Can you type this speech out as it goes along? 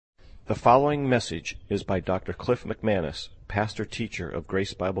The following message is by Dr. Cliff McManus, pastor-teacher of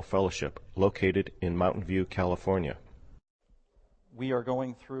Grace Bible Fellowship, located in Mountain View, California. We are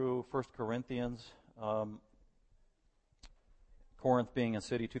going through 1 Corinthians, Corinth being a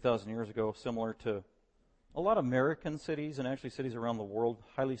city 2,000 years ago, similar to a lot of American cities and actually cities around the world,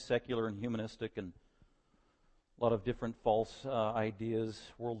 highly secular and humanistic, and a lot of different false ideas,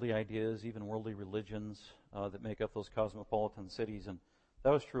 worldly ideas, even worldly religions that make up those cosmopolitan cities. And that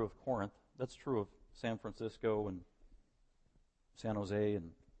was true of Corinth. That's true of San Francisco and San Jose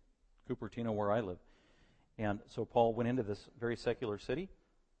and Cupertino, where I live. And so Paul went into this very secular city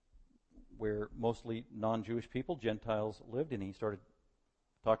where mostly non-Jewish people, Gentiles, lived, and he started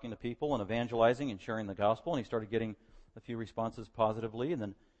talking to people and evangelizing and sharing the gospel, and he started getting a few responses positively, and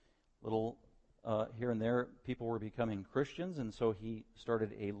then little here and there people were becoming Christians, and so he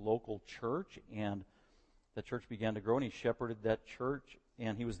started a local church, and the church began to grow, and he shepherded that church,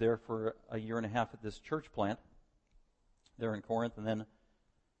 and he was there for a year and a half at this church plant there in Corinth, and then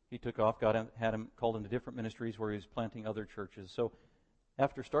he took off. God had him called into different ministries where he was planting other churches. So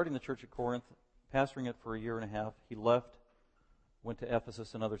after starting the church at Corinth, pastoring it for a year and a half, he left, went to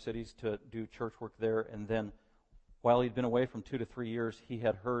Ephesus and other cities to do church work there, and then while he'd been away from 2 to 3 years, he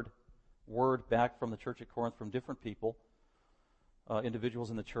had heard word back from the church at Corinth from different people, individuals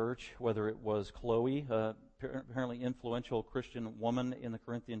in the church, whether it was Chloe, apparently influential Christian woman in the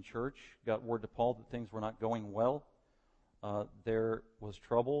Corinthian church, got word to Paul that things were not going well. There was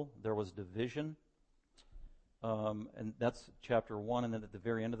trouble, there was division, and that's chapter 1. And then at the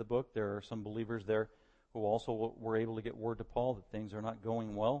very end of the book, there are some believers there who also were able to get word to Paul that things are not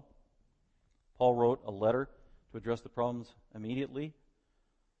going well. Paul wrote a letter to address the problems immediately.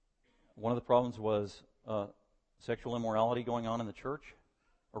 One of the problems was sexual immorality going on in the church,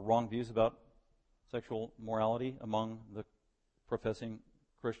 or wrong views about sexual morality among the professing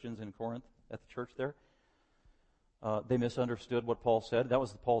Christians in Corinth at the church there. They misunderstood what Paul said. That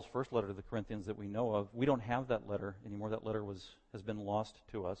was Paul's first letter to the Corinthians that we know of. We don't have that letter anymore. That letter has been lost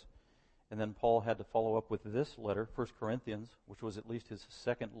to us. And then Paul had to follow up with this letter, 1 Corinthians, which was at least his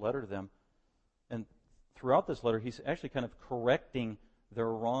second letter to them. And throughout this letter, he's actually kind of correcting their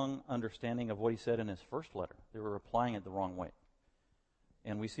wrong understanding of what he said in his first letter. They were applying it the wrong way.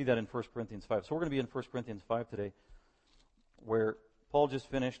 And we see that in 1 Corinthians 5. So we're going to be in 1 Corinthians 5 today, where Paul just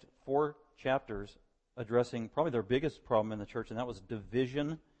finished 4 chapters addressing probably their biggest problem in the church, and that was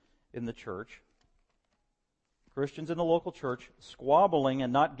division in the church. Christians in the local church squabbling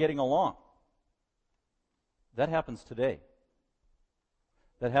and not getting along. That happens today.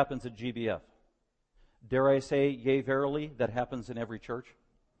 That happens at GBF. Dare I say, yea, verily, that happens in every church?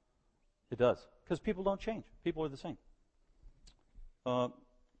 It does. Because people don't change. People are the same.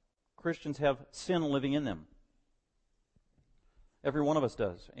 Christians have sin living in them. Every one of us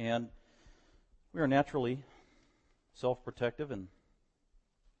does. And we are naturally self-protective and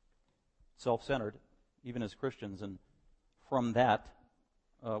self-centered, even as Christians. And from that,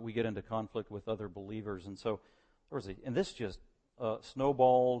 we get into conflict with other believers. And so, and this just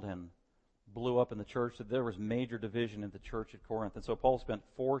snowballed and blew up in the church, that there was major division in the church at Corinth. And so Paul spent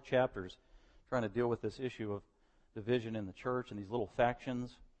 4 chapters trying to deal with this issue of division in the church and these little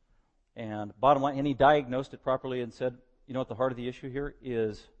factions. And bottom line, and he diagnosed it properly and said, you know what the heart of the issue here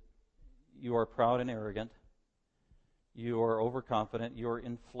is? You are proud and arrogant. You are overconfident. You are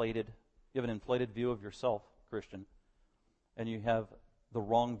inflated. You have an inflated view of yourself, Christian. And you have the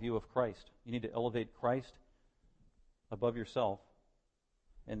wrong view of Christ. You need to elevate Christ above yourself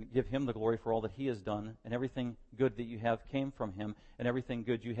and give Him the glory for all that He has done, and everything good that you have came from Him, and everything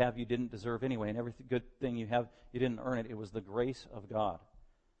good you have you didn't deserve anyway, and every good thing you have you didn't earn it. It was the grace of God.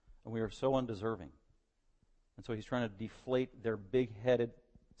 And we are so undeserving. And so he's trying to deflate their big-headed,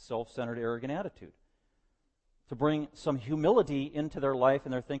 self-centered, arrogant attitude, to bring some humility into their life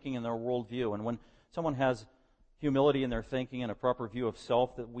and their thinking and their worldview. And when someone has humility in their thinking and a proper view of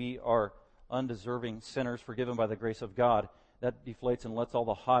self, that we are undeserving sinners forgiven by the grace of God, that deflates and lets all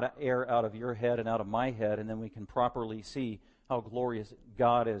the hot air out of your head and out of my head, and then we can properly see how glorious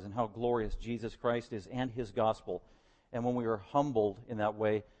God is and how glorious Jesus Christ is and His gospel. And when we are humbled in that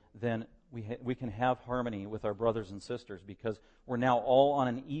way, then we can have harmony with our brothers and sisters, because we're now all on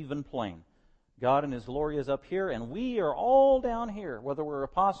an even plane. God in His glory is up here, and we are all down here. Whether we're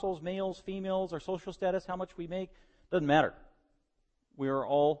apostles, males, females, our social status, how much we make, doesn't matter. We are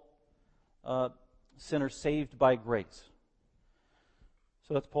all sinners saved by grace.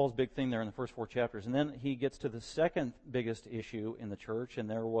 So that's Paul's big thing there in the first 4 chapters. And then he gets to the second biggest issue in the church, and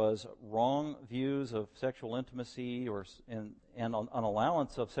there was wrong views of sexual intimacy and an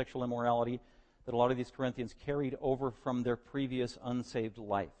allowance of sexual immorality that a lot of these Corinthians carried over from their previous unsaved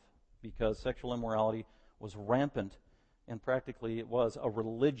life. because sexual immorality was rampant, and practically it was a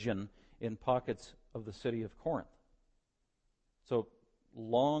religion in pockets of the city of Corinth. So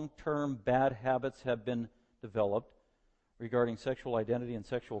long-term bad habits have been developed regarding sexual identity and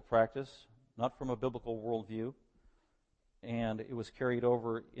sexual practice, not from a biblical worldview, and it was carried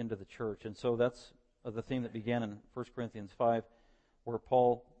over into the church. And so that's the theme that began in 1 Corinthians 5, where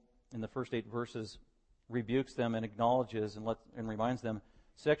Paul, in the first 8 verses, rebukes them and acknowledges and reminds them,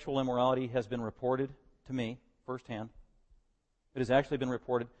 sexual immorality has been reported to me firsthand. It has actually been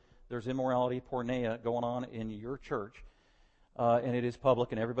reported. There's immorality, porneia, going on in your church, and it is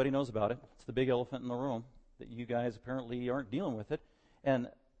public, and everybody knows about it. It's the big elephant in the room, that you guys apparently aren't dealing with it. And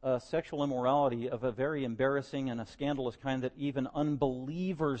sexual immorality of a very embarrassing and a scandalous kind that even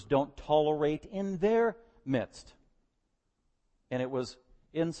unbelievers don't tolerate in their midst. And it was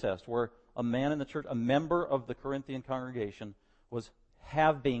incest, where a man in the church, a member of the Corinthian congregation, was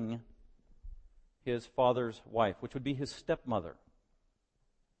having his father's wife, which would be his stepmother.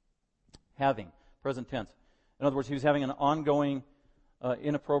 Having, present tense. In other words, he was having an ongoing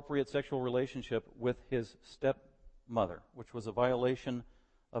inappropriate sexual relationship with his stepmother, which was a violation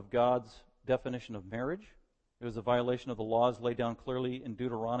of God's definition of marriage. It was a violation of the laws laid down clearly in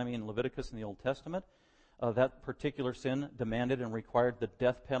Deuteronomy and Leviticus in the Old Testament. That particular sin demanded and required the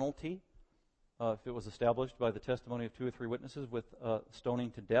death penalty if it was established by the testimony of 2 or 3 witnesses, with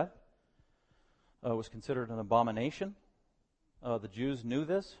stoning to death. It was considered an abomination. The Jews knew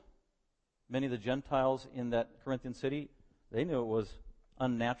this. Many of the Gentiles in that Corinthian city, they knew it was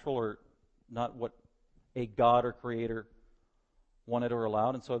unnatural or not what a God or creator wanted or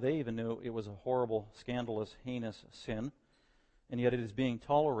allowed, and so they even knew it was a horrible, scandalous, heinous sin, and yet it is being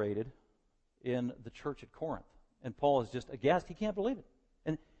tolerated in the church at Corinth. And Paul is just aghast. He can't believe it.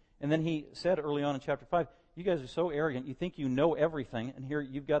 And then he said early on in chapter 5, you guys are so arrogant, you think you know everything, and here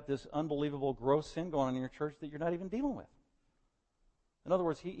you've got this unbelievable, gross sin going on in your church that you're not even dealing with. In other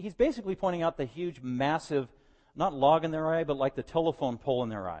words, he's basically pointing out the huge, massive, not log in their eye, but like the telephone pole in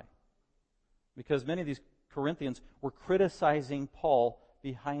their eye. Because many of these Corinthians were criticizing Paul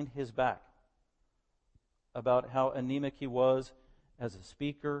behind his back about how anemic he was as a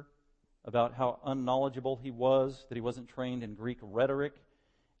speaker, about how unknowledgeable he was, that he wasn't trained in Greek rhetoric,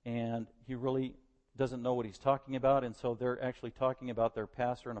 and he really doesn't know what he's talking about, and so they're actually talking about their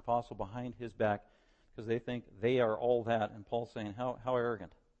pastor and apostle behind his back because they think they are all that, and Paul's saying, how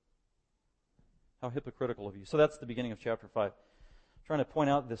arrogant, how hypocritical of you. So that's the beginning of chapter 5. Trying to point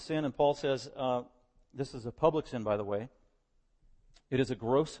out the sin, and Paul says, this is a public sin, by the way. It is a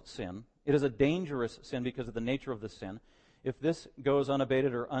gross sin. It is a dangerous sin because of the nature of the sin. If this goes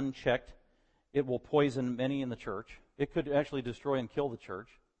unabated or unchecked, it will poison many in the church. It could actually destroy and kill the church.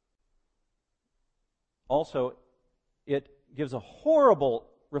 Also, it gives a horrible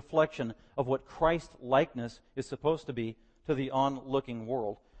reflection of what Christ-likeness is supposed to be to the onlooking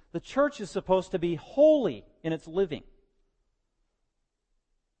world. The church is supposed to be holy in its living.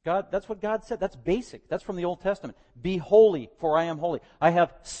 That's what God said. That's basic. That's from the Old Testament. Be holy, for I am holy. I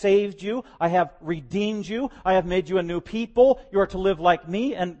have saved you. I have redeemed you. I have made you a new people. You are to live like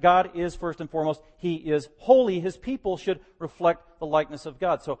me, and God is first and foremost. He is holy. His people should reflect the likeness of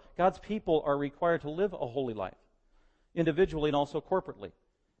God. So God's people are required to live a holy life, individually and also corporately.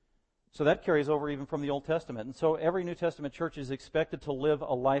 So that carries over even from the Old Testament. And so every New Testament church is expected to live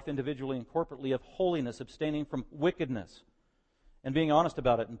a life individually and corporately of holiness, abstaining from wickedness, and being honest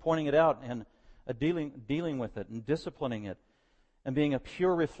about it, and pointing it out, and dealing with it, and disciplining it, and being a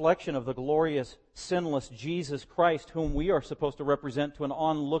pure reflection of the glorious, sinless Jesus Christ, whom we are supposed to represent to an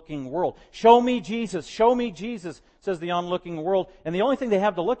onlooking world. Show me Jesus, says the onlooking world. And the only thing they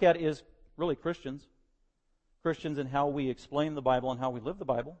have to look at is really Christians. Christians and how we explain the Bible and how we live the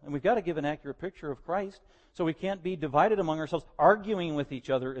Bible. And we've got to give an accurate picture of Christ. So we can't be divided among ourselves, arguing with each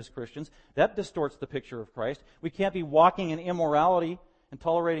other as Christians. That distorts the picture of Christ. We can't be walking in immorality and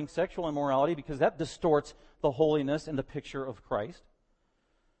tolerating sexual immorality, because that distorts the holiness and the picture of Christ.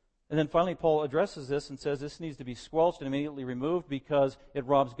 And then finally, Paul addresses this and says this needs to be squelched and immediately removed because it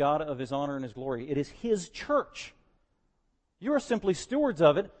robs God of His honor and His glory. It is His church. You are simply stewards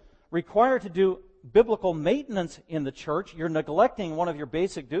of it, required to do biblical maintenance in the church. You're neglecting one of your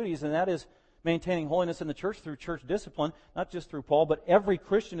basic duties, and that is maintaining holiness in the church through church discipline, not just through Paul, but every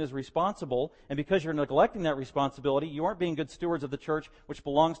Christian is responsible, and because you're neglecting that responsibility, you aren't being good stewards of the church, which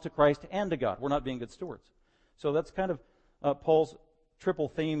belongs to Christ and to God. We're not being good stewards. So that's kind of Paul's triple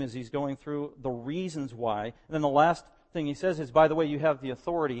theme as he's going through the reasons why. And then the last thing he says is, by the way, you have the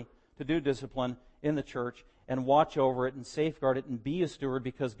authority to do discipline in the church, and watch over it and safeguard it and be a steward,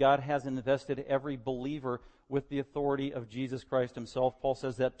 because God has invested every believer with the authority of Jesus Christ himself. Paul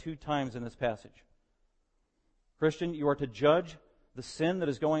says that 2 times in this passage. Christian, you are to judge the sin that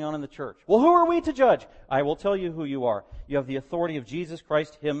is going on in the church. Well, who are we to judge? I will tell you who you are. You have the authority of Jesus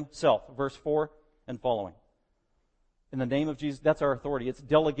Christ himself. Verse 4 and following. In the name of Jesus, that's our authority. It's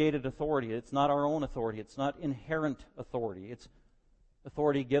delegated authority. It's not our own authority. It's not inherent authority. It's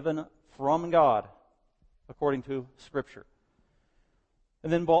authority given from God according to Scripture.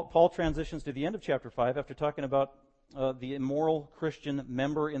 And then Paul transitions to the end of chapter 5 after talking about the immoral Christian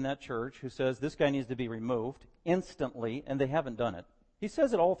member in that church who says this guy needs to be removed instantly, and they haven't done it. He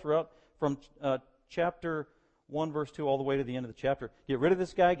says it all throughout from chapter 1, verse 2, all the way to the end of the chapter. Get rid of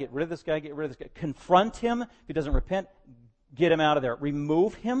this guy, get rid of this guy, get rid of this guy. Confront him. If he doesn't repent, get him out of there.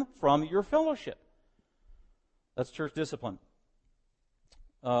 Remove him from your fellowship. That's church discipline.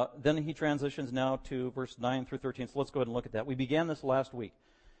 Then he transitions now to verse 9 through 13. So let's go ahead and look at that. We began this last week,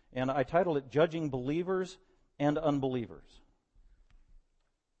 and I titled it Judging Believers and Unbelievers.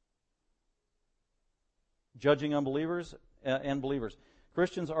 Judging unbelievers and believers.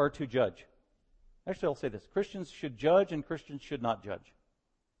 Christians are to judge. Actually, I'll say this. Christians should judge and Christians should not judge.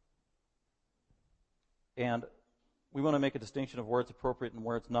 And we want to make a distinction of where it's appropriate and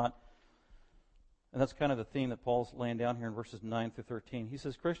where it's not. And that's kind of the theme that Paul's laying down here in verses 9 through 13. He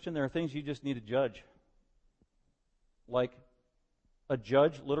says, Christian, there are things you just need to judge. Like a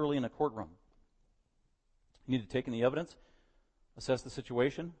judge literally in a courtroom. You need to take in the evidence, assess the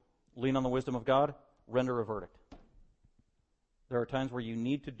situation, lean on the wisdom of God, render a verdict. There are times where you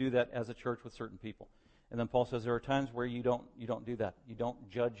need to do that as a church with certain people. And then Paul says there are times where you don't do that. You don't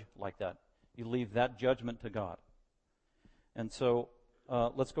judge like that. You leave that judgment to God. And so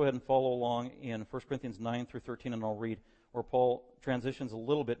let's go ahead and follow along in 1 Corinthians 9 through 13, and I'll read where Paul transitions a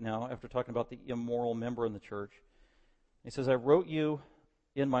little bit now after talking about the immoral member in the church. He says, I wrote you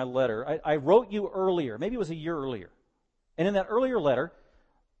in my letter. I wrote you earlier. Maybe it was a year earlier. And in that earlier letter,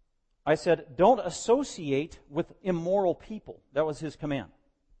 I said, don't associate with immoral people. That was his command.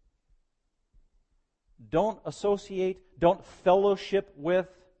 Don't associate, don't fellowship with,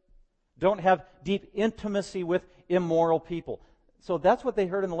 don't have deep intimacy with immoral people. So that's what they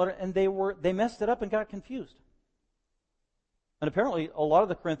heard in the letter, and they messed it up and got confused. And apparently a lot of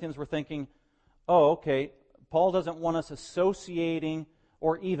the Corinthians were thinking, oh, okay, Paul doesn't want us associating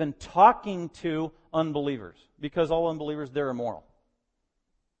or even talking to unbelievers, because all unbelievers, they're immoral.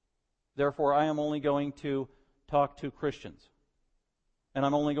 Therefore, I am only going to talk to Christians. And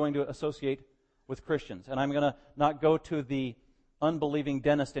I'm only going to associate with Christians. And I'm going to not go to the unbelieving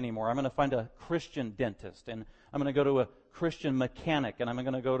dentist anymore. I'm going to find a Christian dentist. And I'm going to go to a Christian mechanic. And I'm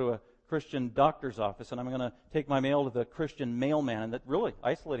going to go to a Christian doctor's office. And I'm going to take my mail to the Christian mailman. And that really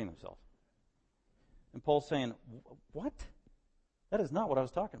isolating themselves. And Paul's saying, what? That is not what I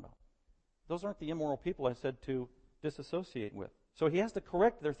was talking about. Those aren't the immoral people I said to disassociate with. So he has to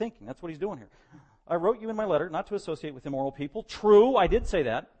correct their thinking. That's what he's doing here. I wrote you in my letter not to associate with immoral people. True, I did say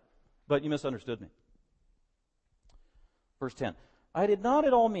that, but you misunderstood me. Verse 10. I did not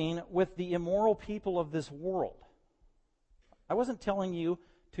at all mean with the immoral people of this world. I wasn't telling you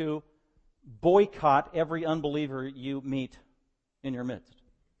to boycott every unbeliever you meet in your midst.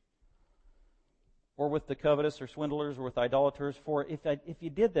 Or with the covetous or swindlers or with idolaters. For if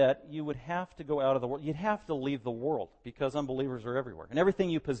you did that, you would have to go out of the world. You'd have to leave the world because unbelievers are everywhere. And everything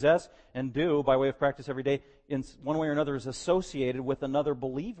you possess and do by way of practice every day, in one way or another, is associated with another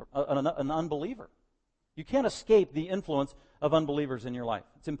believer, an unbeliever. You can't escape the influence of unbelievers in your life.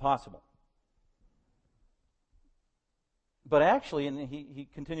 It's impossible. But actually, and he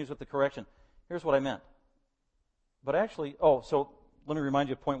continues with the correction, here's what I meant. But actually, so let me remind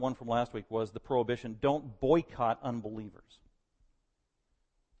you of point 1 from last week was the prohibition. Don't boycott unbelievers.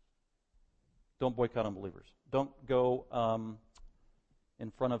 Don't boycott unbelievers. Don't go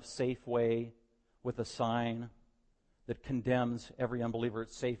in front of Safeway with a sign that condemns every unbeliever at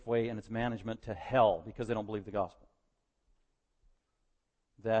Safeway and its management to hell because they don't believe the gospel.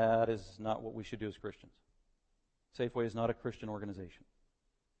 That is not what we should do as Christians. Safeway is not a Christian organization.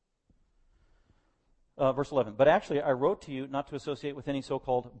 Verse 11, but actually I wrote to you not to associate with any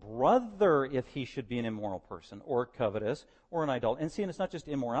so-called brother if he should be an immoral person, or covetous, or an idolater. And see, and it's not just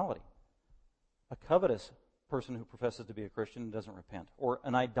immorality. A covetous person who professes to be a Christian and doesn't repent, or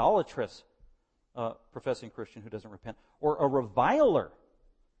an idolatrous professing Christian who doesn't repent, or a reviler.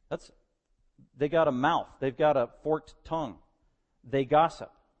 They got a mouth. They've got a forked tongue. They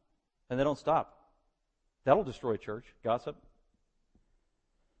gossip, and they don't stop. That'll destroy a church, gossip.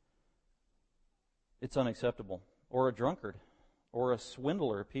 It's unacceptable. Or a drunkard. or a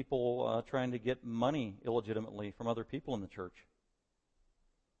swindler, people trying to get money illegitimately from other people in the church.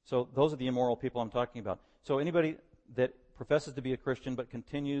 So those are the immoral people I'm talking about. So anybody that professes to be a Christian but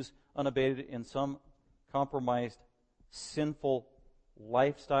continues unabated in some compromised, sinful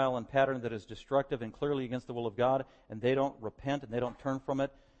lifestyle and pattern that is destructive and clearly against the will of God, and they don't repent and they don't turn from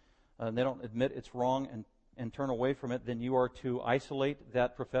it, and they don't admit it's wrong and turn away from it, then you are to isolate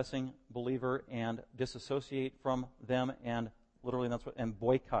that professing believer and disassociate from them and literally and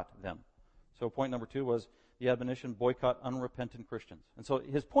boycott them. So point number 2 was the admonition, boycott unrepentant Christians. And so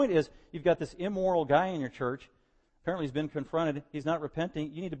his point is, you've got this immoral guy in your church. Apparently he's been confronted. He's not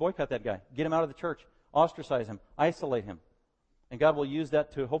repenting. You need to boycott that guy. Get him out of the church. Ostracize him. Isolate him. And God will use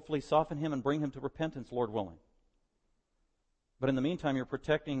that to hopefully soften him and bring him to repentance, Lord willing. But in the meantime, you're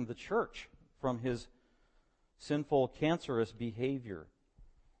protecting the church from his sinful, cancerous behavior.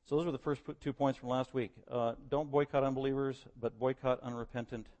 So those were the first 2 points from last week. Don't boycott unbelievers, but boycott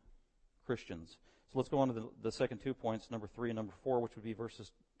unrepentant Christians. So let's go on to the second 2 points, number 3 and number 4, which would be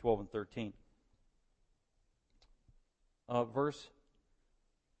verses 12 and 13.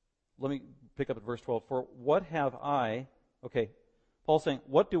 Let me pick up at verse 12. For what have I, Paul's saying,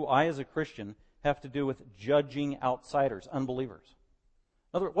 what do I as a Christian have to do with judging outsiders, unbelievers?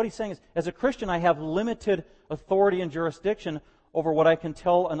 In other words, what he's saying is, as a Christian, I have limited authority and jurisdiction over what I can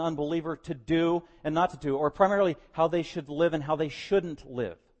tell an unbeliever to do and not to do, or primarily how they should live and how they shouldn't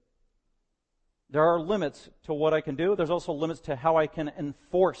live. There are limits to what I can do. There's also limits to how I can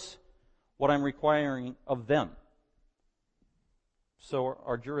enforce what I'm requiring of them. So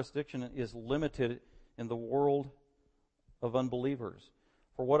our jurisdiction is limited in the world of unbelievers.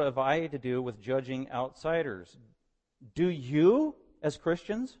 For what have I to do with judging outsiders? Do you, as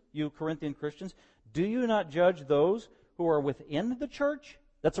Christians, you Corinthian Christians, do you not judge those who are within the church?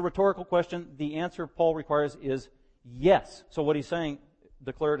 That's a rhetorical question. The answer Paul requires is yes. So what he's saying,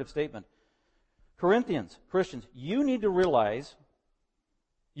 declarative statement. Corinthians, Christians, you need to realize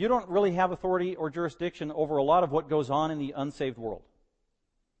you don't really have authority or jurisdiction over a lot of what goes on in the unsaved world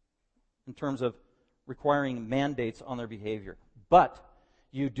in terms of requiring mandates on their behavior. But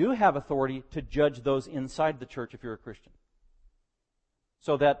you do have authority to judge those inside the church if you're a Christian.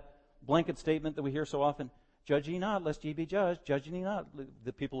 So that blanket statement that we hear so often, judge ye not, lest ye be judged, judge ye not,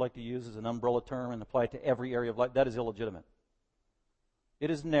 that people like to use as an umbrella term and apply it to every area of life, that is illegitimate.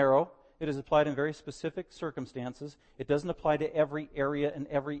 It is narrow. It is applied in very specific circumstances. It doesn't apply to every area and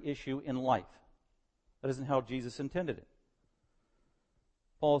every issue in life. That isn't how Jesus intended it.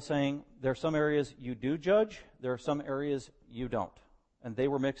 Paul is saying there are some areas you do judge, there are some areas you don't. And they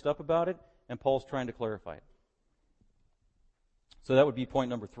were mixed up about it, and Paul's trying to clarify it. So that would be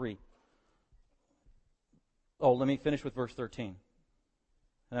point number 3. Oh, let me finish with verse 13.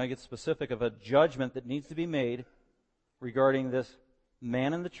 And I get specific of a judgment that needs to be made regarding this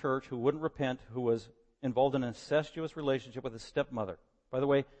man in the church who wouldn't repent, who was involved in an incestuous relationship with his stepmother. By the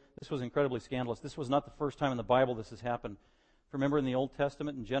way, this was incredibly scandalous. This was not the first time in the Bible this has happened. Remember in the Old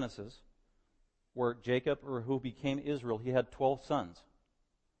Testament in Genesis, where Jacob, or who became Israel, he had 12 sons.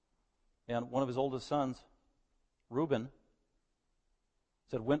 And one of his oldest sons, Reuben,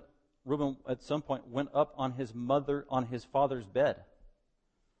 said Reuben at some point went up on his father's bed.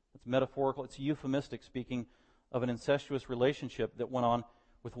 It's metaphorical, it's euphemistic, speaking of an incestuous relationship that went on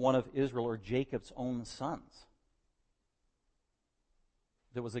with one of Israel or Jacob's own sons.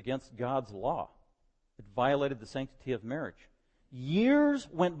 That was against God's law. It violated the sanctity of marriage. Years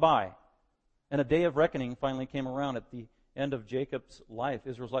went by, and a day of reckoning finally came around at the end of Jacob's life,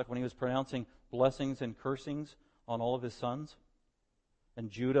 Israel's life, when he was pronouncing blessings and cursings on all of his sons. And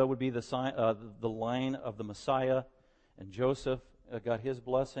Judah would be the line of the Messiah, and Joseph got his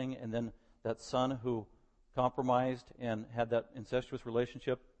blessing, and then that son who compromised and had that incestuous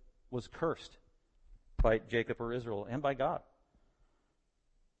relationship was cursed by Jacob or Israel and by God.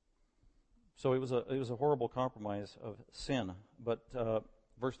 So it was a horrible compromise of sin. But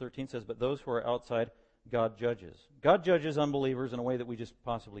verse 13 says, but those who are outside, God judges. God judges unbelievers in a way that we just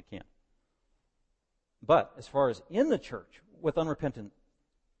possibly can't. But as far as in the church, with unrepentant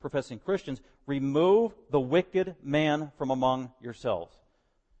professing Christians, remove the wicked man from among yourselves.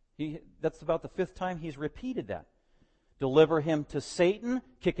 That's about the 5th time he's repeated that. Deliver him to Satan,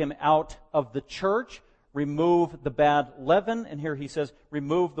 kick him out of the church, remove the bad leaven, and here he says,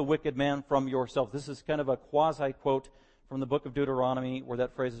 remove the wicked man from yourselves. This is kind of a quasi-quote from the book of Deuteronomy, where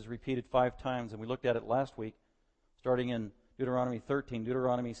that phrase is repeated 5 times, and we looked at it last week, starting in Deuteronomy 13,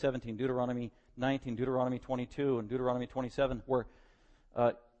 Deuteronomy 17, Deuteronomy 19, Deuteronomy 22, and Deuteronomy 27, where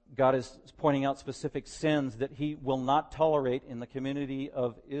God is pointing out specific sins that he will not tolerate in the community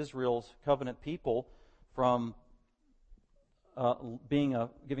of Israel's covenant people, from giving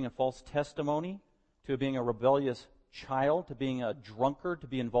a false testimony, to being a rebellious child, to being a drunkard, to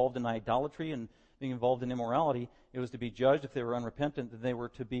be involved in idolatry and being involved in immorality. It was to be judged if they were unrepentant, then they were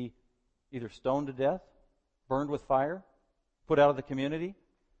to be either stoned to death, burned with fire, put out of the community.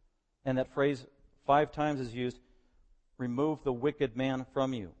 And that phrase 5 times is used, remove the wicked man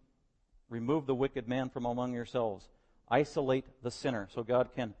from you. Remove the wicked man from among yourselves. Isolate the sinner so God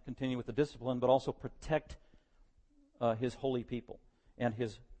can continue with the discipline, but also protect His holy people and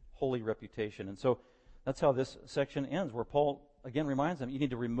His holy reputation. And so that's how this section ends, where Paul again reminds them, you need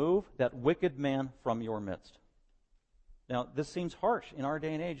to remove that wicked man from your midst. Now, this seems harsh in our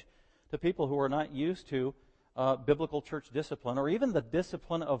day and age to people who are not used to biblical church discipline, or even the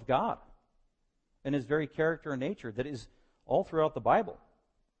discipline of God and His very character and nature that is all throughout the Bible.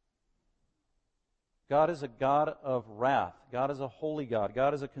 God is a God of wrath. God is a holy God.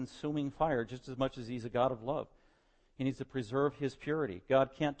 God is a consuming fire just as much as He's a God of love. He needs to preserve His purity. God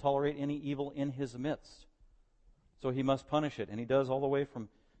can't tolerate any evil in His midst. So He must punish it. And He does all the way from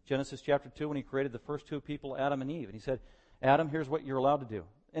Genesis chapter 2 when He created the first 2 people, Adam and Eve. And He said, Adam, here's what you're allowed to do.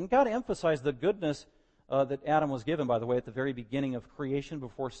 And God emphasized the goodness that Adam was given, by the way, at the very beginning of creation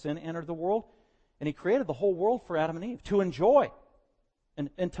before sin entered the world. And He created the whole world for Adam and Eve to enjoy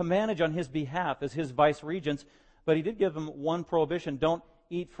and to manage on His behalf as His vice regents. But He did give them one prohibition: don't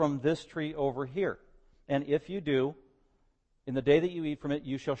eat from this tree over here. And if you do, in the day that you eat from it,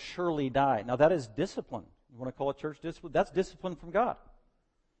 you shall surely die. Now that is discipline. You want to call it church discipline? That's discipline from God.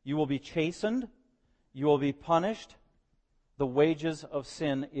 You will be chastened. You will be punished. The wages of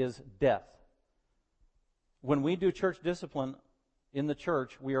sin is death. When we do church discipline in the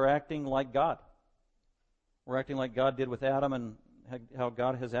church, we are acting like God. We're acting like God did with Adam and how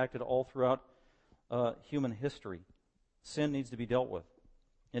God has acted all throughout human history. Sin needs to be dealt with,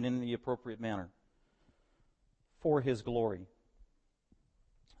 and in the appropriate manner, for His glory.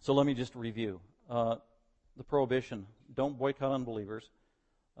 So let me just review. The prohibition: don't boycott unbelievers.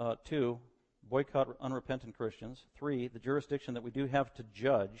 2, boycott unrepentant Christians. 3, the jurisdiction that we do have to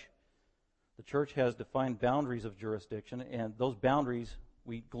judge. The church has defined boundaries of jurisdiction, and those boundaries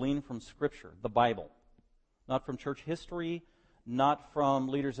we glean from Scripture, the Bible. Not from church history, not from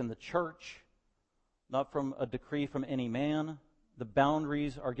leaders in the church, not from a decree from any man. The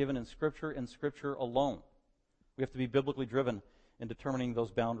boundaries are given in Scripture and Scripture alone. We have to be biblically driven in determining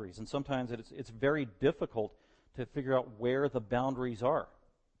those boundaries. And sometimes it's very difficult to figure out where the boundaries are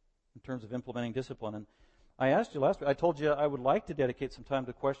in terms of implementing discipline. And I asked you last week, I told you I would like to dedicate some time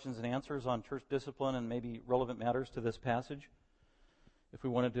to questions and answers on church discipline and maybe relevant matters to this passage, if we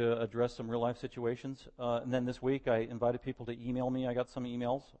wanted to address some real-life situations. And then this week I invited people to email me. I got some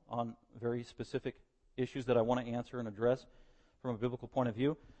emails on very specific issues that I want to answer and address from a biblical point of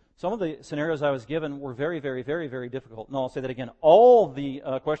view. Some of the scenarios I was given were very, very, very, very difficult. No, I'll say that again. All the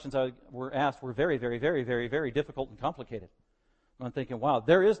questions I were asked were very, very, very, very, very difficult and complicated. And I'm thinking, wow,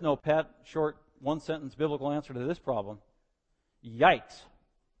 there is no pat, short, one-sentence biblical answer to this problem. Yikes.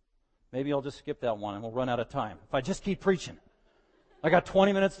 Maybe I'll just skip that one and we'll run out of time. If I just keep preaching. I got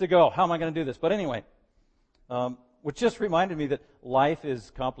 20 minutes to go. How am I going to do this? But anyway, which just reminded me that life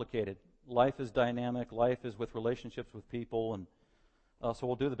is complicated. Life is dynamic. Life is with relationships with people, and so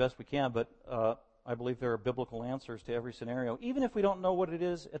we'll do the best we can, but I believe there are biblical answers to every scenario. Even if we don't know what it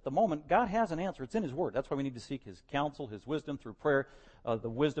is at the moment, God has an answer. It's in His Word. That's why we need to seek His counsel, His wisdom through prayer, the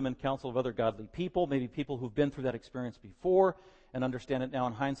wisdom and counsel of other godly people, maybe people who've been through that experience before and understand it now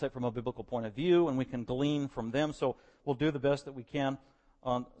in hindsight from a biblical point of view, and we can glean from them. So we'll do the best that we can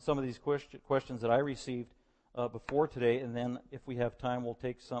on some of these questions that I received before today, and then if we have time,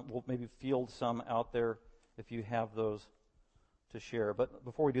 we'll maybe field some out there if you have those to share. But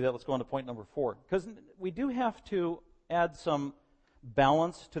before we do that, let's go on to point number 4. Because we do have to add some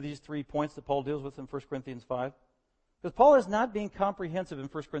balance to these 3 points that Paul deals with in 1 Corinthians 5. Because Paul is not being comprehensive in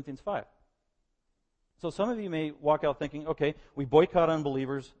 1 Corinthians 5. So some of you may walk out thinking, okay, we boycott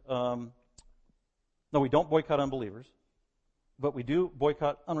unbelievers. No, we don't boycott unbelievers, but we do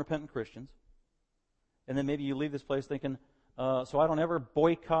boycott unrepentant Christians. And then maybe you leave this place thinking, so I don't ever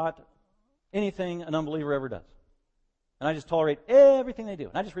boycott anything an unbeliever ever does. And I just tolerate everything they do.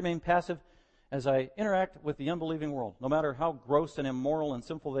 And I just remain passive as I interact with the unbelieving world, no matter how gross and immoral and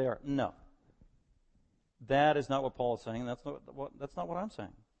sinful they are. No. That is not what Paul is saying. That's not what I'm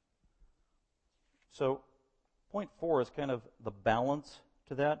saying. So, point 4 is kind of the balance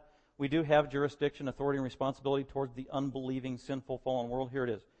to that. We do have jurisdiction, authority, and responsibility towards the unbelieving, sinful, fallen world. Here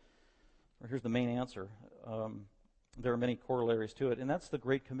it is. Or here's the main answer. There are many corollaries to it, and that's the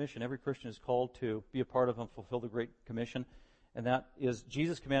Great Commission. Every Christian is called to be a part of and fulfill the Great Commission, and that is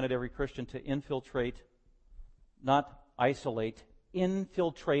Jesus commanded every Christian to infiltrate not isolate,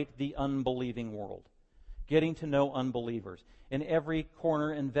 infiltrate the unbelieving world. Getting to know unbelievers in every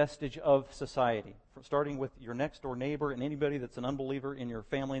corner and vestige of society, starting with your next door neighbor and anybody that's an unbeliever in your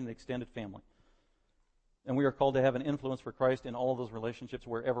family and the extended family. And we are called to have an influence for Christ in all of those relationships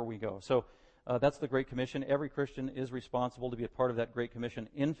wherever we go. So that's the Great Commission. Every Christian is responsible to be a part of that Great Commission,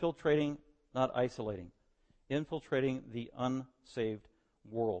 infiltrating, not isolating, infiltrating the unsaved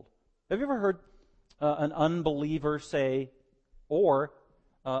world. Have you ever heard an unbeliever say, or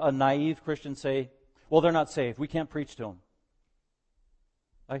a naive Christian say, well, they're not saved, we can't preach to them?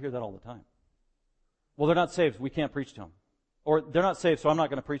 I hear that all the time. Well, they're not saved, we can't preach to them. Or they're not saved, so I'm not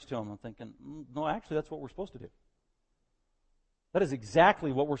going to preach to them. I'm thinking, no, actually, that's what we're supposed to do. That is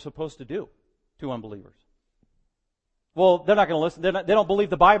exactly what we're supposed to do to unbelievers. Well, they're not going to listen. They don't believe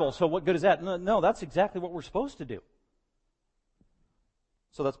the Bible, so what good is that? No, that's exactly what we're supposed to do.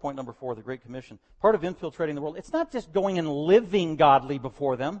 So that's point number 4, the Great Commission. Part of infiltrating the world, it's not just going and living godly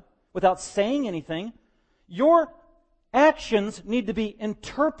before them without saying anything. Your actions need to be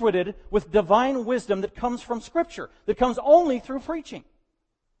interpreted with divine wisdom that comes from Scripture, that comes only through preaching.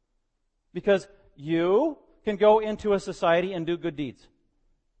 Because you can go into a society and do good deeds.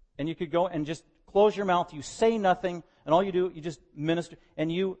 And you could go and just close your mouth, you say nothing, and all you do, you just minister, and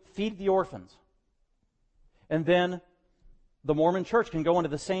you feed the orphans. And then the Mormon Church can go into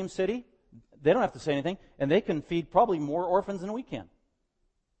the same city, they don't have to say anything, and they can feed probably more orphans than we can.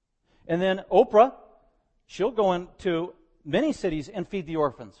 And then Oprah, she'll go into many cities and feed the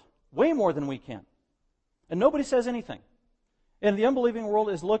orphans, way more than we can. And nobody says anything. And the unbelieving world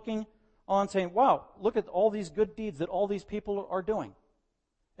is looking on saying, wow, look at all these good deeds that all these people are doing.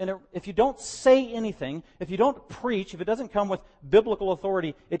 And if you don't say anything, if you don't preach, if it doesn't come with biblical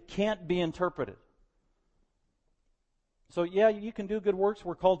authority, it can't be interpreted. So yeah, you can do good works.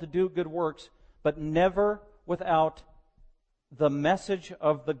 We're called to do good works, but never without the message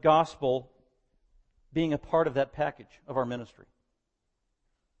of the gospel being a part of that package of our ministry.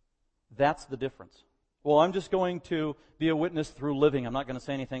 That's the difference. Well, I'm just going to be a witness through living. I'm not going to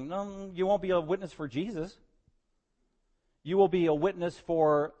say anything. No, you won't be a witness for Jesus. You will be a witness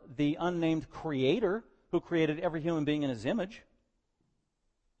for the unnamed Creator who created every human being in His image.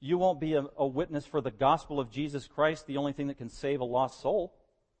 You won't be a witness for the gospel of Jesus Christ, the only thing that can save a lost soul.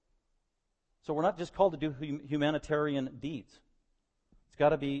 So we're not just called to do humanitarian deeds. It's got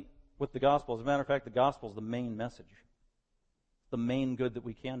to be with the gospel. As a matter of fact, the gospel is the main message, the main good that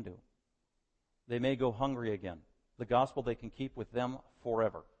we can do. They may go hungry again. The gospel they can keep with them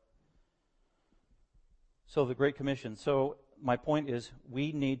forever. So the Great Commission. So my point is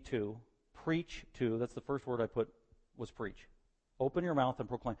we need to preach to, that's the first word I put was preach. Open your mouth and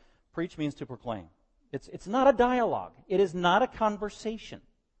proclaim. Preach means to proclaim. It's not a dialogue. It is not a conversation.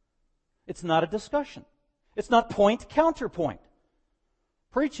 It's not a discussion. It's not point counterpoint.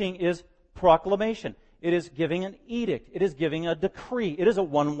 Preaching is proclamation. It is giving an edict. It is giving a decree. It is a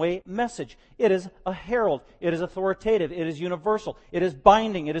one-way message. It is a herald. It is authoritative. It is universal. It is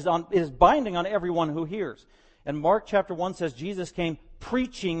binding. It is binding on everyone who hears. And Mark chapter 1 says Jesus came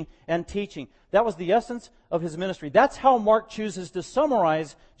preaching and teaching. That was the essence of His ministry. That's how Mark chooses to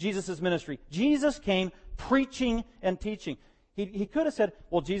summarize Jesus' ministry. Jesus came preaching and teaching. He could have said,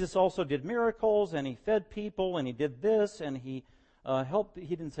 well, Jesus also did miracles, and He fed people, and He did this, and He helped.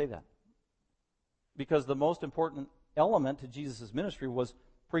 He didn't say that. Because the most important element to Jesus' ministry was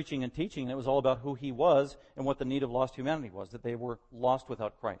preaching and teaching, and it was all about who He was and what the need of lost humanity was, that they were lost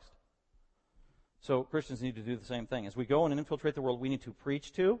without Christ. So Christians need to do the same thing. As we go and infiltrate the world, we need to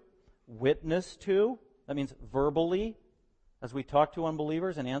preach to, witness to, that means verbally, as we talk to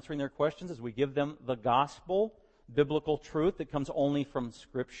unbelievers and answering their questions, as we give them the gospel, biblical truth that comes only from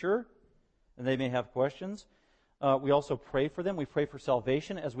Scripture, and they may have questions. We also pray for them. We pray for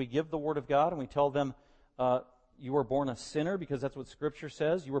salvation as we give the Word of God, and we tell them, you were born a sinner because that's what Scripture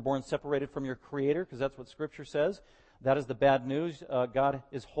says. You were born separated from your Creator because that's what Scripture says. That is the bad news. God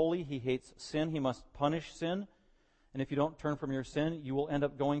is holy. He hates sin. He must punish sin. And if you don't turn from your sin, you will end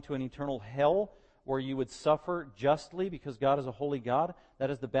up going to an eternal hell where you would suffer justly because God is a holy God. That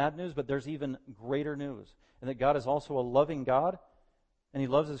is the bad news, but there's even greater news. And that God is also a loving God, and He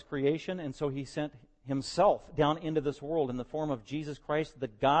loves His creation, and so He sent Himself down into this world in the form of Jesus Christ, the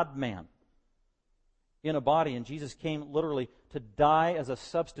God-man, in a body. And Jesus came literally to die as a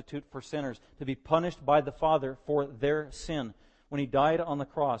substitute for sinners, to be punished by the Father for their sin when He died on the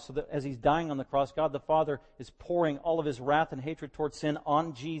cross. So that as He's dying on the cross, God the Father is pouring all of His wrath and hatred towards sin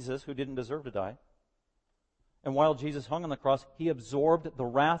on Jesus, who didn't deserve to die. And while Jesus hung on the cross, He absorbed the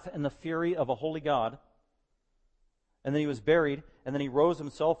wrath and the fury of a holy God. and then he was buried, and then he rose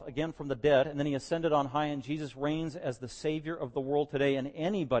himself again from the dead, and then he ascended on high, and Jesus reigns as the Savior of the world today. And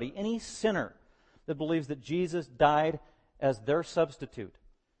anybody, any sinner that believes that Jesus died as their substitute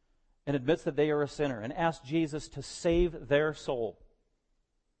and admits that they are a sinner and asks Jesus to save their soul,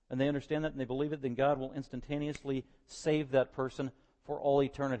 and they understand that and they believe it, then God will instantaneously save that person for all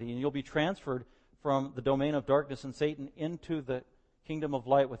eternity. And you'll be transferred from the domain of darkness and Satan into the kingdom of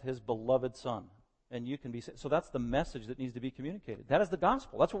light with His beloved Son. And you can be saved. So that's the message that needs to be communicated. That is the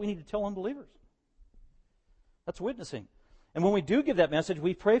gospel. That's what we need to tell unbelievers. That's witnessing. And when we do give that message,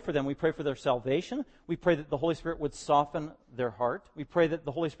 we pray for them. We pray for their salvation. We pray that the Holy Spirit would soften their heart. We pray that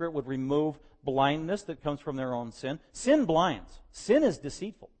the Holy Spirit would remove blindness that comes from their own sin. Sin blinds. Sin is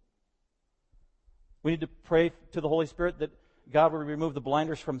deceitful. We need to pray to the Holy Spirit that God would remove the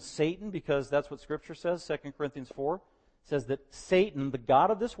blinders from Satan, because that's what Scripture says. 2 Corinthians 4 says that Satan, the god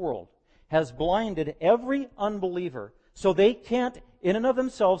of this world, has blinded every unbeliever so they can't, in and of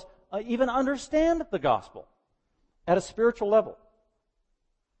themselves, even understand the gospel at a spiritual level.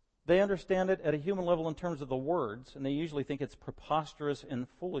 They understand it at a human level in terms of the words, and they usually think it's preposterous and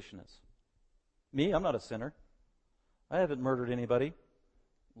foolishness. Me, I'm not a sinner. I haven't murdered anybody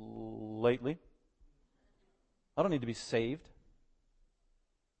lately. I don't need to be saved.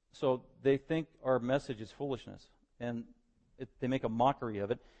 So they think our message is foolishness, and they make a mockery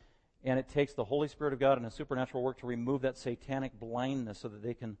of it. And it takes the Holy Spirit of God and a supernatural work to remove that satanic blindness so that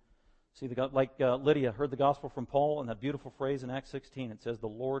they can see the God. Like Lydia heard the gospel from Paul, and that beautiful phrase in Acts 16, it says, the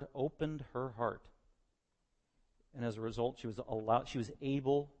Lord opened her heart. And as a result, she was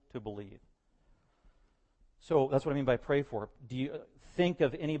able to believe. So that's what I mean by pray for. Do you think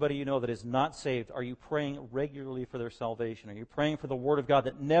of anybody you know that is not saved? Are you praying regularly for their salvation? Are you praying for the Word of God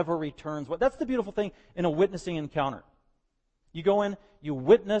that never returns? That's the beautiful thing in a witnessing encounter. You go in, you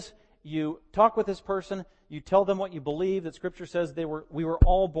witness, you talk with this person, you tell them what you believe, that Scripture says we were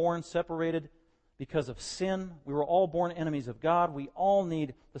all born separated because of sin. We were all born enemies of God. We all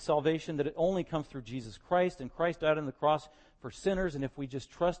need the salvation that it only comes through Jesus Christ, and Christ died on the cross for sinners, and if we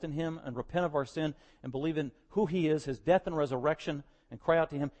just trust in Him and repent of our sin and believe in who He is, His death and resurrection, and cry out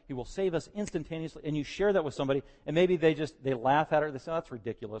to Him, He will save us instantaneously. And you share that with somebody, and maybe they laugh at it, or they say, oh, that's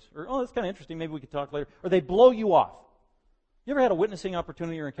ridiculous, or oh, that's kind of interesting, maybe we could talk later, or they blow you off. You ever had a witnessing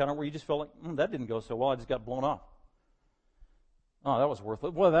opportunity or encounter where you just felt like, that didn't go so well, I just got blown off? Oh, that was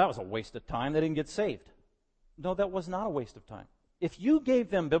worthless. Well, that was a waste of time. They didn't get saved. No, that was not a waste of time. If you gave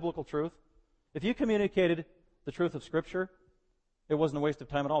them biblical truth, if you communicated the truth of Scripture, it wasn't a waste of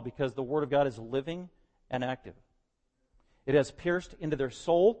time at all, because the Word of God is living and active. It has pierced into their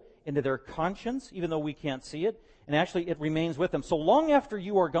soul, into their conscience, even though we can't see it, and actually it remains with them. So long after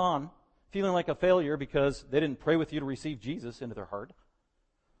you are gone, feeling like a failure because they didn't pray with you to receive Jesus into their heart,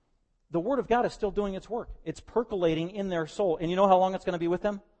 the Word of God is still doing its work. It's percolating in their soul. And you know how long it's going to be with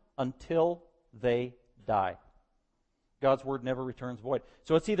them? Until they die. God's Word never returns void.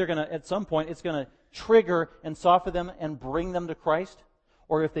 So it's either going to, at some point, it's going to trigger and soften them and bring them to Christ,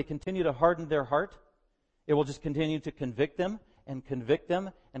 or if they continue to harden their heart, it will just continue to convict them and convict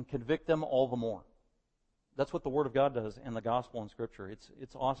them and convict them all the more. That's what the Word of God does in the gospel and Scripture.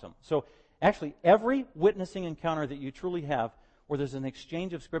 It's awesome. So actually, every witnessing encounter that you truly have where there's an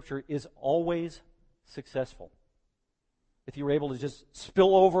exchange of Scripture is always successful. If you were able to just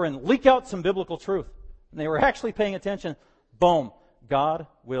spill over and leak out some biblical truth, and they were actually paying attention, boom, God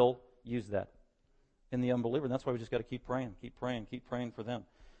will use that in the unbeliever. And that's why we just got to keep praying for them.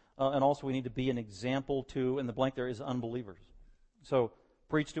 And also we need to be an example to, and the blank there is unbelievers. So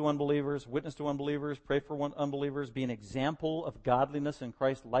preach to unbelievers, witness to unbelievers, pray for unbelievers, be an example of godliness and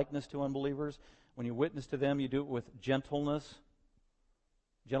Christ-likeness to unbelievers. When you witness to them, you do it with gentleness.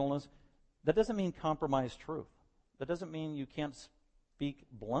 That doesn't mean compromise truth. That doesn't mean you can't speak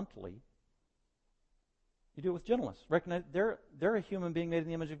bluntly. You do it with gentleness. Recognize they're a human being made in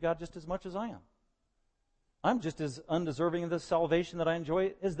the image of God just as much as I am. I'm just as undeserving of the salvation that I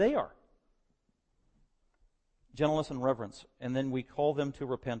enjoy as they are. Gentleness and reverence. And then we call them to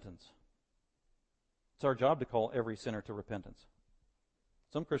repentance. It's our job to call every sinner to repentance.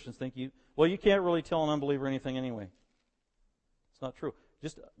 Some Christians think you can't really tell an unbeliever anything anyway. It's not true.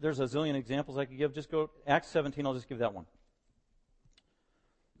 There's a zillion examples I could give. Just go Acts 17, I'll just give that one.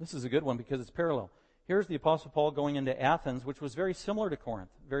 This is a good one because it's parallel. Here's the Apostle Paul going into Athens, which was very similar to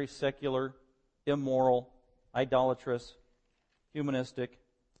Corinth. Very secular, immoral, idolatrous, humanistic,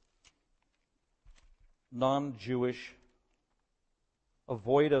 non-Jewish,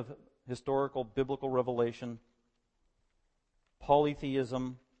 void of historical biblical revelation,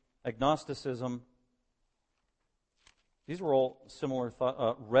 polytheism, agnosticism. These were all similar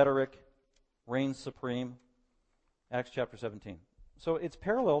rhetoric reigns supreme. Acts chapter 17. So it's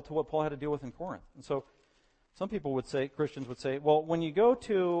parallel to what Paul had to deal with in Corinth. And so some people would say, Christians would say, well, when you go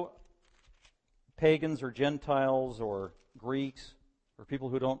to pagans or Gentiles or Greeks or people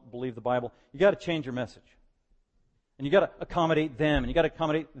who don't believe the Bible, you got to change your message. And you got to accommodate them, and you got to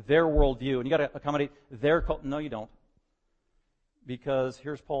accommodate their worldview, and you got to accommodate their culture. No, you don't. Because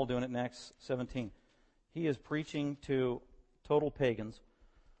here's Paul doing it in Acts 17. He is preaching to total pagans.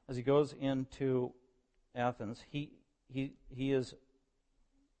 As he goes into Athens, he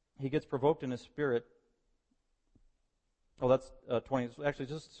gets provoked in his spirit. Oh, that's 20. Actually,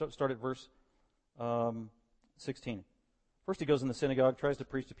 just start at verse 16. First he goes in the synagogue, tries to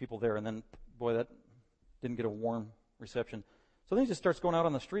preach to people there, and then, boy, that didn't get a warm reception. So then he just starts going out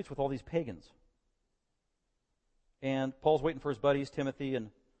on the streets with all these pagans. And Paul's waiting for his buddies, Timothy and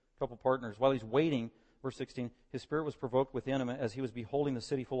a couple partners. While he's waiting, verse 16, his spirit was provoked within him as he was beholding the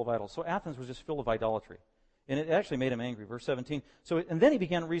city full of idols. So Athens was just full of idolatry. And it actually made him angry. Verse 17. And then he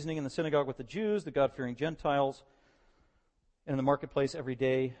began reasoning in the synagogue with the Jews, the God-fearing Gentiles, and in the marketplace every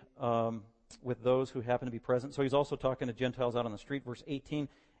day with those who happen to be present. So he's also talking to Gentiles out on the street. Verse 18.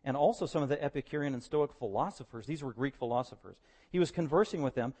 And also some of the Epicurean and Stoic philosophers. These were Greek philosophers. He was conversing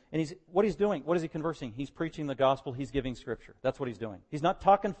with them, and what he's doing, what is he conversing? He's preaching the gospel, he's giving Scripture. That's what he's doing. He's not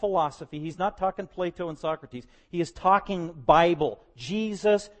talking philosophy, he's not talking Plato and Socrates. He is talking Bible.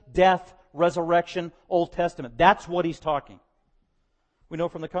 Jesus, death, resurrection, Old Testament. That's what he's talking. We know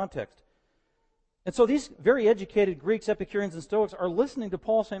from the context. And so these very educated Greeks, Epicureans, and Stoics are listening to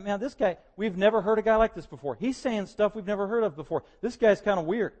Paul saying, man, this guy, we've never heard a guy like this before. He's saying stuff we've never heard of before. This guy's kind of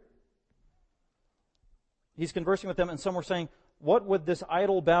weird. He's conversing with them, and some were saying, what would this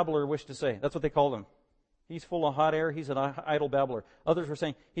idle babbler wish to say? That's what they called him. He's full of hot air. He's an idle babbler. Others were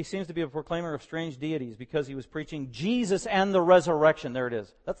saying, he seems to be a proclaimer of strange deities because he was preaching Jesus and the resurrection. There it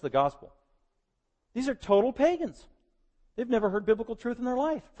is. That's the gospel. These are total pagans. They've never heard biblical truth in their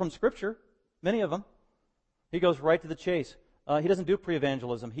life from Scripture. Many of them. He goes right to the chase. He doesn't do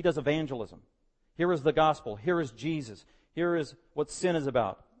pre-evangelism. He does evangelism. Here is the gospel. Here is Jesus. Here is what sin is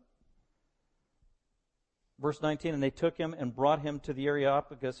about. Verse 19, and they took him and brought him to the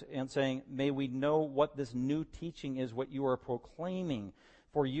Areopagus and saying, may we know what this new teaching is, what you are proclaiming.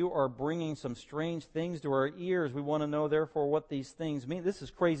 For you are bringing some strange things to our ears. We want to know, therefore, what these things mean. This is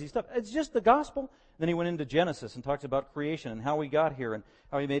crazy stuff. It's just the gospel. Then he went into Genesis and talks about creation and how we got here and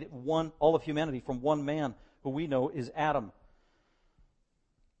how he made all of humanity from one man who we know is Adam.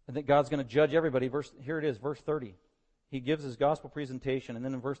 And that God's going to judge everybody. Here it is, verse 30. He gives his gospel presentation, and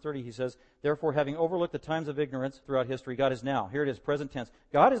then in verse 30 he says, therefore, having overlooked the times of ignorance throughout history, God is now, here it is, present tense,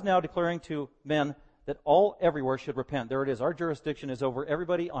 God is now declaring to men that all everywhere should repent. There it is. Our jurisdiction is over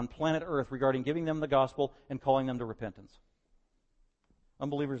everybody on planet Earth regarding giving them the gospel and calling them to repentance.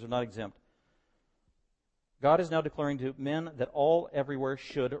 Unbelievers are not exempt. God is now declaring to men that all everywhere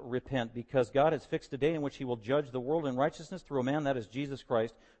should repent, because God has fixed a day in which he will judge the world in righteousness through a man, that is Jesus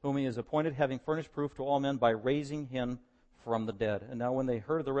Christ, whom he has appointed, having furnished proof to all men by raising him from the dead. And now when they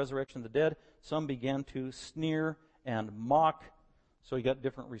heard of the resurrection of the dead, some began to sneer and mock. So you got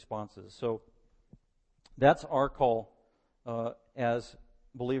different responses. So that's our call as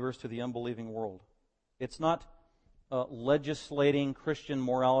believers to the unbelieving world. It's not legislating Christian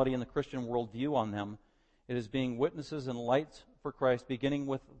morality and the Christian worldview on them. It is being witnesses and lights for Christ, beginning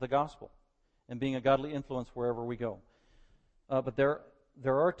with the gospel and being a godly influence wherever we go. But there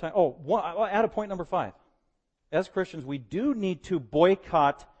are times... I'll add a point number 5. As Christians, we do need to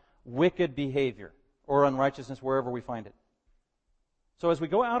boycott wicked behavior or unrighteousness wherever we find it. So as we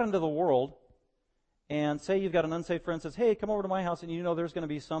go out into the world and say you've got an unsaved friend says, hey, come over to my house, and you know there's going to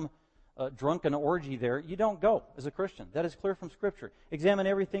be some drunken orgy there, you don't go as a Christian. That is clear from Scripture. Examine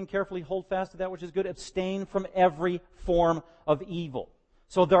everything carefully, hold fast to that which is good, abstain from every form of evil.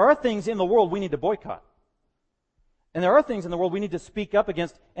 So there are things in the world we need to boycott. And there are things in the world we need to speak up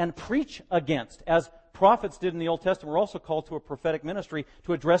against and preach against. As prophets did in the Old Testament, we're also called to a prophetic ministry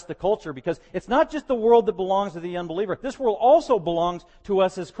to address the culture, because it's not just the world that belongs to the unbeliever. This world also belongs to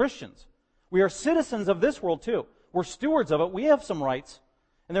us as Christians. We are citizens of this world too. We're stewards of it. We have some rights.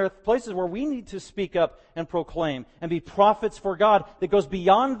 And there are places where we need to speak up and proclaim and be prophets for God that goes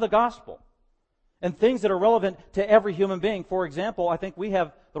beyond the gospel. And things that are relevant to every human being. For example, I think we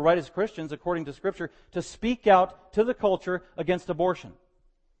have the right as Christians, according to Scripture, to speak out to the culture against abortion.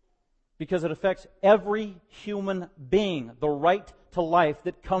 Because it affects every human being, the right to life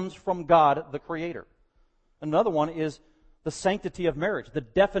that comes from God, the Creator. Another one is the sanctity of marriage, the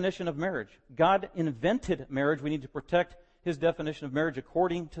definition of marriage. God invented marriage. We need to protect His definition of marriage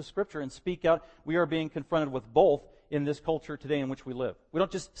according to Scripture and speak out. We are being confronted with both in this culture today in which we live. We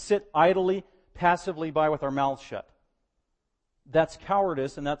don't just sit idly, passively by with our mouths shut. That's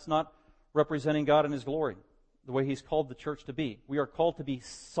cowardice, and that's not representing God in His glory, the way He's called the church to be. We are called to be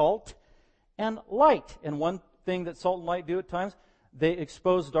salt and light. And one thing that salt and light do at times, they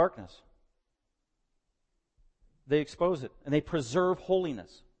expose darkness. They expose it, and they preserve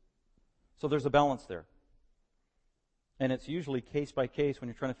holiness. So there's a balance there. And it's usually case by case when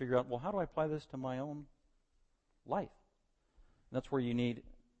you're trying to figure out, well, how do I apply this to my own life? And that's where you need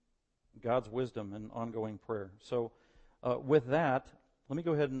God's wisdom and ongoing prayer. So with that, let me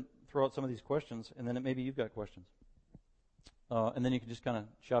go ahead and throw out some of these questions, and then maybe you've got questions. And then you can just kind of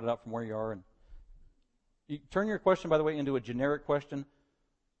shout it out from where you are. And you turn your question, by the way, into a generic question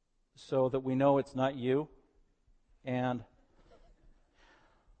so that we know it's not you. And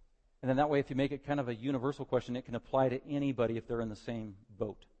then that way, if you make it kind of a universal question, it can apply to anybody if they're in the same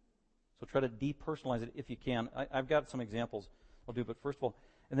boat. So try to depersonalize it if you can. I've got some examples I'll do, but first of all,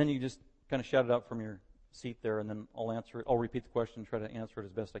 and then you just kind of shout it out from your seat there, and then I'll answer it. I'll repeat the question and try to answer it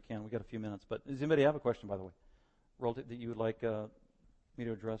as best I can. We've got a few minutes. But does anybody have a question, by the way, that you would like me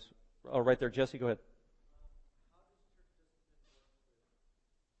to address? Oh, right there. Jesse, go ahead.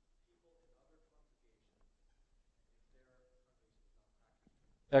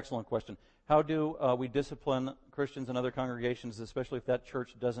 Excellent question. How do we discipline Christians in other congregations, especially if that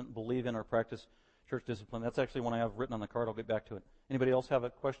church doesn't believe in or practice church discipline? That's actually one I have written on the card. I'll get back to it. Anybody else have a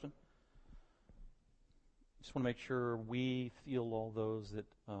question? Just want to make sure we feel all those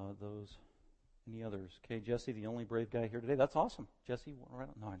any others. Okay, Jesse, the only brave guy here today. That's awesome. Jesse, right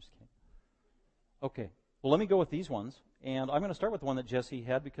on. No, I'm just kidding. Okay. Well, let me go with these ones. And I'm going to start with the one that Jesse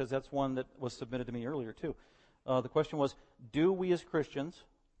had because that's one that was submitted to me earlier, too. The question was, do we as Christians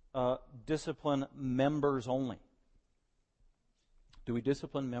discipline members only? Do we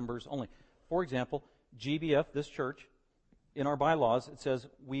discipline members only? For example, GBF, this church, in our bylaws, it says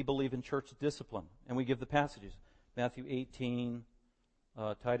we believe in church discipline, and we give the passages. Matthew 18,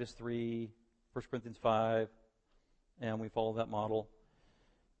 Titus 3, 1 Corinthians 5, and we follow that model.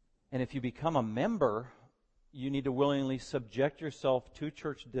 And if you become a member, you need to willingly subject yourself to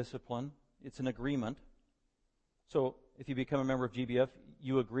church discipline. It's an agreement. So if you become a member of GBF,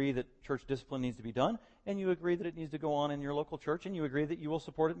 you agree that church discipline needs to be done, and you agree that it needs to go on in your local church, and you agree that you will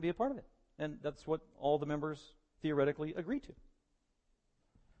support it and be a part of it. And that's what all the members theoretically agree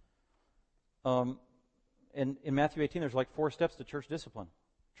to. And in Matthew 18, there's like 4 steps to church discipline.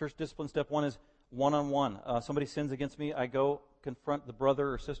 Church discipline step 1 is one-on-one. Somebody sins against me, I go confront the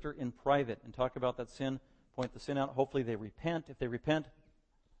brother or sister in private and talk about that sin, point the sin out. Hopefully they repent. If they repent,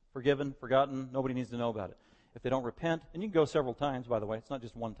 forgiven, forgotten, nobody needs to know about it. If they don't repent, and you can go several times, by the way, it's not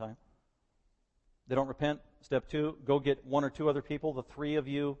just one time. They don't repent. Step 2, go get 1 or 2 other people. The 3 of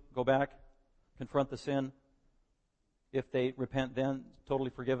you go back, confront the sin. If they repent then, totally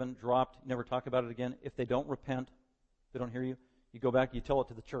forgiven, dropped, never talk about it again. If they don't repent, they don't hear you, you go back, you tell it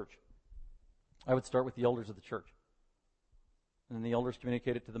to the church. I would start with the elders of the church. And then the elders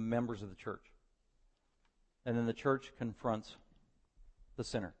communicate it to the members of the church. And then the church confronts the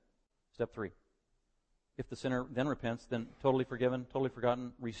sinner. Step 3. If the sinner then repents, then totally forgiven, totally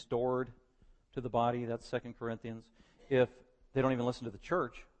forgotten, restored to the body. That's 2 Corinthians. If they don't even listen to the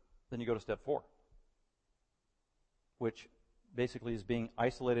church, then you go to step 4, which basically is being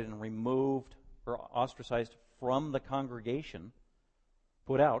isolated and removed or ostracized from the congregation,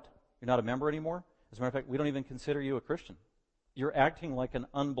 put out. You're not a member anymore. As a matter of fact, we don't even consider you a Christian. You're acting like an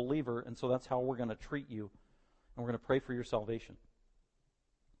unbeliever, and so that's how we're going to treat you, and we're going to pray for your salvation.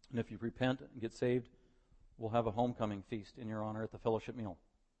 And if you repent and get saved, we'll have a homecoming feast in your honor at the fellowship meal.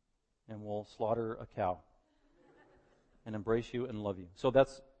 And we'll slaughter a cow and embrace you and love you. So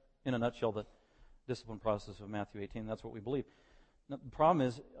that's, in a nutshell, the discipline process of Matthew 18. That's what we believe. Now, the problem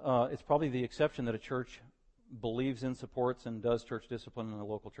is, it's probably the exception that a church believes in, supports, and does church discipline in a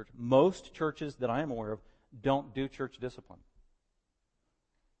local church. Most churches that I am aware of don't do church discipline.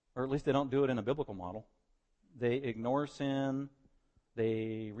 Or at least they don't do it in a biblical model. They ignore sin.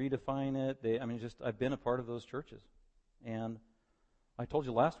 They redefine it. I've been a part of those churches. And I told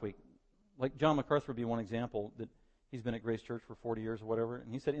you last week, like John MacArthur would be one example, that he's been at Grace Church for 40 years or whatever,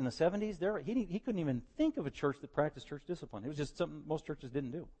 and he said in the 70s, he couldn't even think of a church that practiced church discipline. It was just something most churches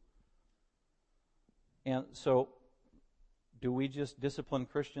didn't do. And so, do we just discipline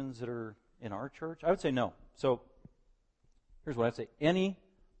Christians that are in our church? I would say no. So, here's what I'd say.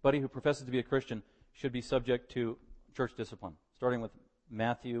 Anybody who professes to be a Christian should be subject to church discipline, starting with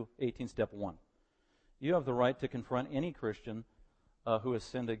Matthew 18, step 1. You have the right to confront any Christian who has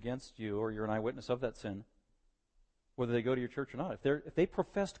sinned against you, or you're an eyewitness of that sin, whether they go to your church or not. If they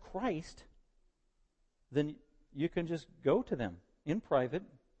professed Christ, then you can just go to them in private,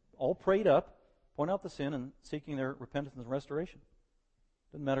 all prayed up, point out the sin and seeking their repentance and restoration.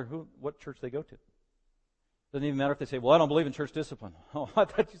 Doesn't matter what church they go to. Doesn't even matter if they say, well, I don't believe in church discipline. Oh, I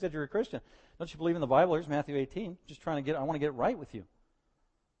thought you said you're a Christian. Don't you believe in the Bible? Here's Matthew 18. Just I want to get right with you.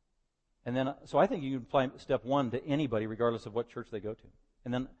 And then, so I think you can apply step 1 to anybody regardless of what church they go to.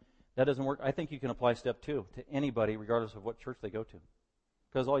 And then that doesn't work. I think you can apply step 2 to anybody regardless of what church they go to.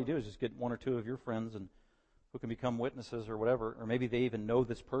 Because all you do is just get 1 or 2 of your friends and who can become witnesses or whatever, or maybe they even know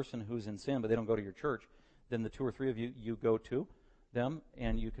this person who's in sin, but they don't go to your church. Then the 2 or 3 of you go to them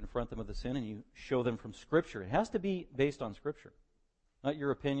and you confront them with the sin and you show them from Scripture. It has to be based on Scripture. Not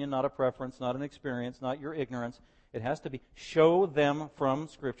your opinion, not a preference, not an experience, not your ignorance. It has to be, show them from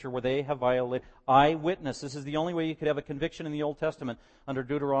Scripture where they have violated. Eyewitness. This is the only way you could have a conviction in the Old Testament under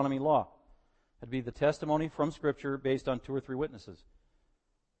Deuteronomy law. It'd be the testimony from Scripture based on 2 or 3 witnesses.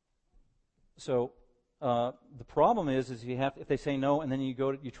 So, the problem is if they say no and then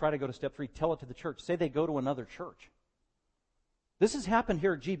you try to go to step 3, tell it to the church. Say they go to another church. This has happened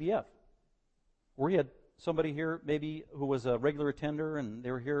here at GBF. We had somebody here maybe who was a regular attender and they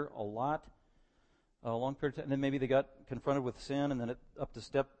were here a lot, a long period of time, and then maybe they got confronted with sin and then up to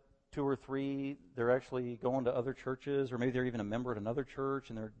step 2 or 3, they're actually going to other churches, or maybe they're even a member at another church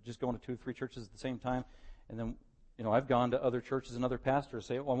and they're just going to 2 or 3 churches at the same time. And then, I've gone to other churches and other pastors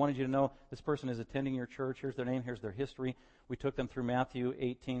say, well, I wanted you to know this person is attending your church. Here's their name. Here's their history. We took them through Matthew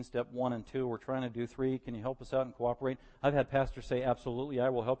 18, step 1 and 2. We're trying to do 3. Can you help us out and cooperate? I've had pastors say, absolutely, I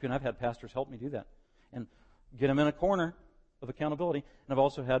will help you. And I've had pastors help me do that and get them in a corner of accountability. And I've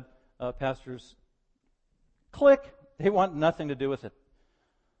also had pastors click. They want nothing to do with it.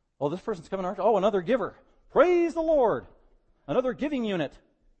 Oh, this person's coming to our church. Oh, another giver. Praise the Lord. Another giving unit.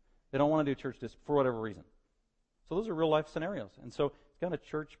 They don't want to do church for whatever reason. So those are real life scenarios. And so it's kind of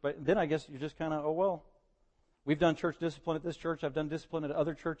church, but then I guess you're just kind of, oh, well, we've done church discipline at this church. I've done discipline at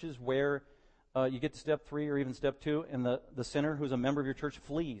other churches where you get to step 3 or even step 2 and the sinner who's a member of your church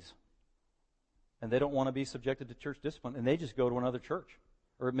flees. And they don't want to be subjected to church discipline. And they just go to another church.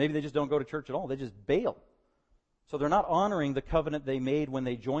 Or maybe they just don't go to church at all. They just bail. So they're not honoring the covenant they made when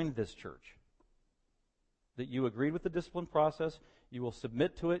they joined this church. That you agreed with the discipline process, you will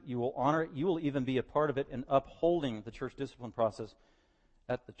submit to it, you will honor it, you will even be a part of it in upholding the church discipline process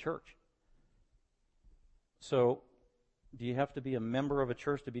at the church. So, do you have to be a member of a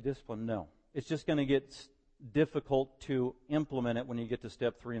church to be disciplined? No. It's just going to get difficult to implement it when you get to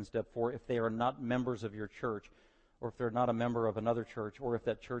step 3 and step 4 if they are not members of your church, or if they're not a member of another church, or if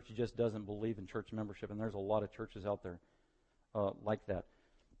that church just doesn't believe in church membership. And there's a lot of churches out there like that.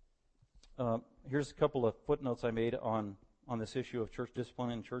 Here's a couple of footnotes I made on this issue of church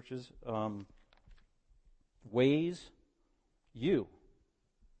discipline in churches. Ways you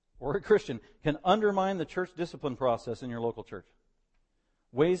or a Christian can undermine the church discipline process in your local church.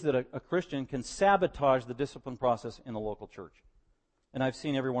 Ways that a Christian can sabotage the discipline process in a local church. And I've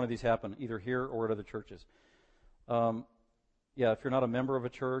seen every one of these happen, either here or at other churches. If you're not a member of a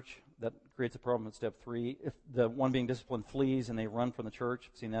church, that creates a problem at step 3. If the one being disciplined flees and they run from the church,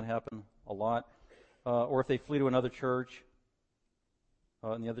 I've seen that happen a lot. Or if they flee to another church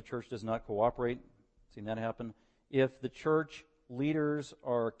and the other church does not cooperate, I've seen that happen. If the church leaders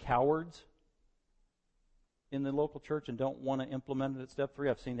are cowards in the local church and don't want to implement it at step 3,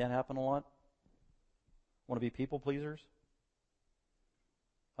 I've seen that happen a lot. Want to be people pleasers.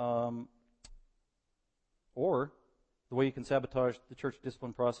 Or the way you can sabotage the church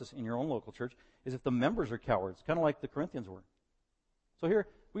discipline process in your own local church is if the members are cowards, kind of like the Corinthians were. So here,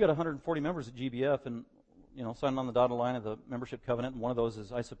 we got 140 members at GBF and, signed on the dotted line of the membership covenant, and one of those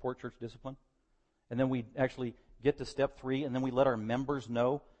is I support church discipline. And then we actually get to step 3, and then we let our members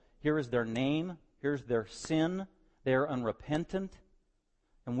know, here is their name, here's their sin, they are unrepentant,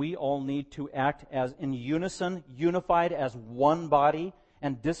 and we all need to act as in unison, unified as one body,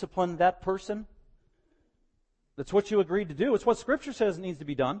 and discipline that person. That's what you agreed to do. It's what Scripture says needs to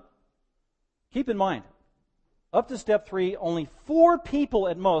be done. Keep in mind, up to step 3, only 4 people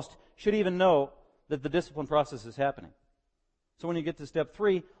at most should even know that the discipline process is happening. So when you get to step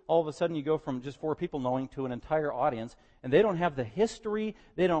 3, all of a sudden you go from just 4 people knowing to an entire audience, and they don't have the history,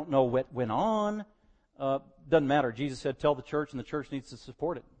 they don't know what went on. Doesn't matter. Jesus said, tell the church, and the church needs to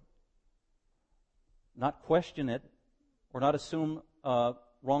support it. Not question it, or not assume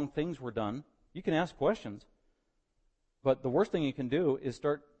wrong things were done. You can ask questions. But the worst thing you can do is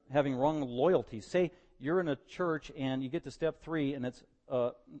start having wrong loyalties. Say you're in a church and you get to step 3 and it's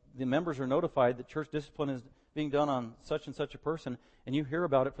the members are notified that church discipline is being done on such and such a person, and you hear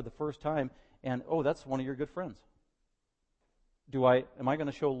about it for the first time, and that's one of your good friends. Am I going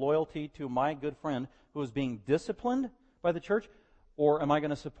to show loyalty to my good friend who is being disciplined by the church, or am I going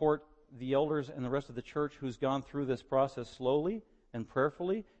to support the elders and the rest of the church who's gone through this process slowly and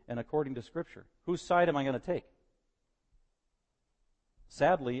prayerfully and according to Scripture? Whose side am I going to take?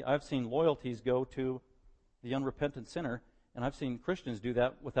 Sadly, I've seen loyalties go to the unrepentant sinner, and I've seen Christians do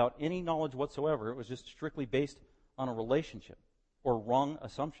that without any knowledge whatsoever. It was just strictly based on a relationship or wrong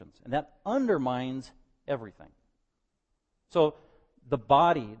assumptions, and that undermines everything. So the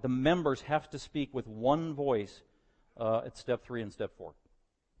body, the members have to speak with one voice at step 3 and step 4.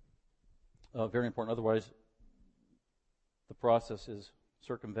 Very important. Otherwise, the process is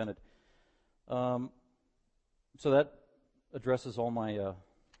circumvented. So that addresses all my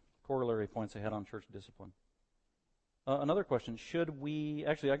corollary points I had on church discipline. Another question,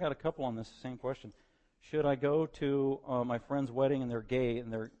 actually I got a couple on this same question. Should I go to my friend's wedding and they're gay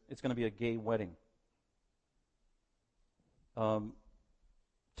and it's going to be a gay wedding?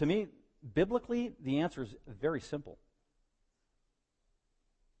 To me, biblically, the answer is very simple.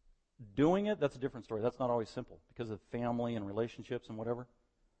 Doing it, that's a different story. That's not always simple because of family and relationships and whatever.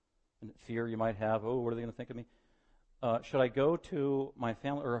 And fear you might have, what are they going to think of me? Should I go to my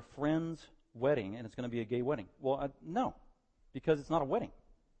family or a friend's wedding and it's going to be a gay wedding? Well, no, because it's not a wedding.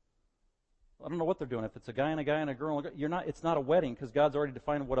 I don't know what they're doing. If it's a guy and a girl, it's not a wedding because God's already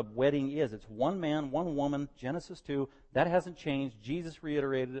defined what a wedding is. It's one man, one woman, Genesis 2. That hasn't changed. Jesus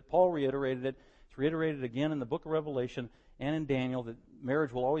reiterated it. Paul reiterated it. It's reiterated again in the book of Revelation and in Daniel that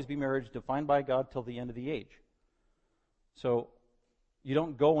marriage will always be marriage defined by God till the end of the age. So you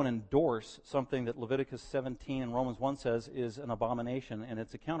don't go and endorse something that Leviticus 17 and Romans 1 says is an abomination and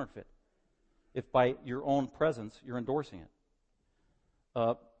it's a counterfeit. If by your own presence you're endorsing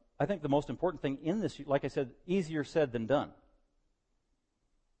it. I think the most important thing in this, like I said, easier said than done.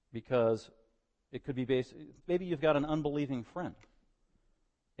 Because it could be based, maybe you've got an unbelieving friend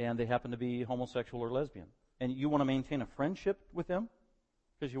and they happen to be homosexual or lesbian. And you want to maintain a friendship with them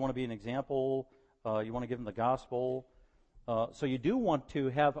because you want to be an example, you want to give them the gospel. So you do want to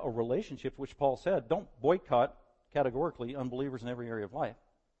have a relationship, which Paul said, don't boycott categorically unbelievers in every area of life.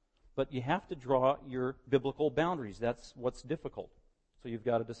 But you have to draw your biblical boundaries. That's what's difficult. So you've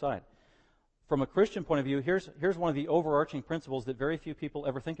got to decide. From a Christian point of view, here's one of the overarching principles that very few people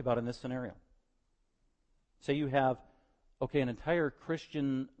ever think about in this scenario. Say you have, an entire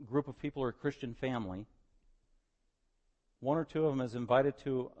Christian group of people or a Christian family. One or two of them is invited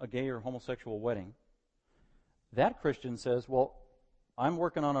to a gay or homosexual wedding. That Christian says, well, I'm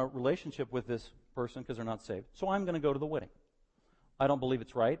working on a relationship with this person because they're not saved, so I'm going to go to the wedding. I don't believe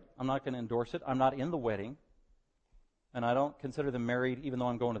it's right. I'm not going to endorse it. I'm not in the wedding. And I don't consider them married even though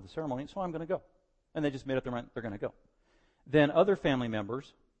I'm going to the ceremony, so I'm going to go. And they just made up their mind they're going to go. Then other family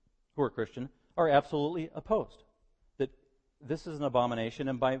members who are Christian are absolutely opposed. That this is an abomination,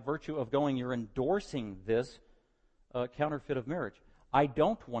 and by virtue of going, you're endorsing this counterfeit of marriage. I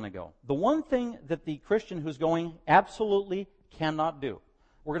don't want to go. The one thing that the Christian who's going absolutely cannot do.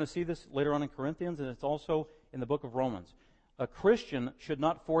 We're going to see this later on in Corinthians, and it's also in the book of Romans. A Christian should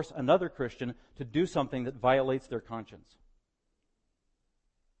not force another Christian to do something that violates their conscience.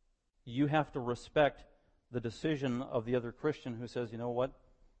 You have to respect the decision of the other Christian who says, you know what,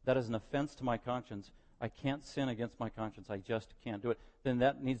 that is an offense to my conscience. I can't sin against my conscience. I just can't do it. Then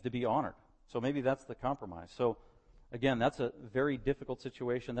that needs to be honored. So maybe that's the compromise. So again, that's a very difficult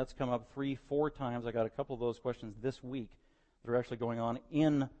situation. That's come up 3-4 times. I got a couple of those questions this week that are actually going on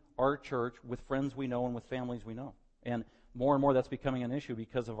in our church with friends we know and with families we know. And more that's becoming an issue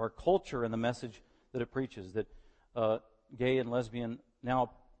because of our culture and the message that it preaches, that gay and lesbian,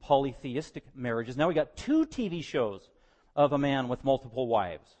 now polytheistic marriages. Now we got 2 TV shows of a man with multiple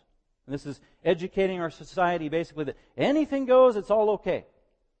wives. And this is educating our society basically that anything goes, it's all okay.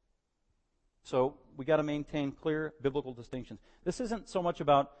 So we got to maintain clear biblical distinctions. This isn't so much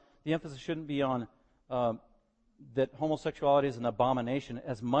about, the emphasis shouldn't be on that homosexuality is an abomination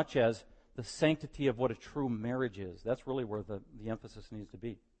as much as the sanctity of what a true marriage is. That's really where the emphasis needs to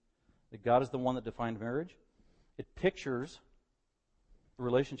be. That God is the one that defined marriage. It pictures the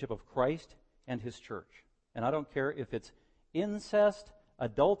relationship of Christ and His church. And I don't care if it's incest,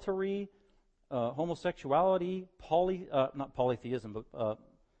 adultery, homosexuality, not polytheism, but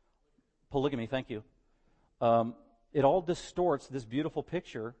polygamy, thank you. It all distorts this beautiful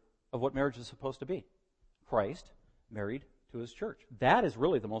picture of what marriage is supposed to be. Christ married to His church. That is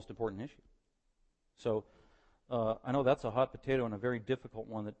really the most important issue. So I know that's a hot potato and a very difficult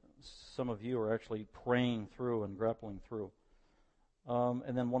one that some of you are actually praying through and grappling through.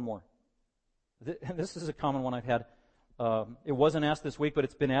 And then one more. This is a common one I've had. It wasn't asked this week, but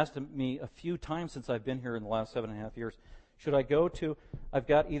it's been asked to me a few times since I've been here in the last 7.5 years. Should I go to, I've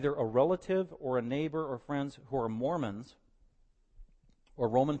got either a relative or a neighbor or friends who are Mormons or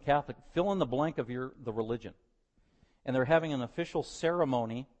Roman Catholic, fill in the blank of the religion. And they're having an official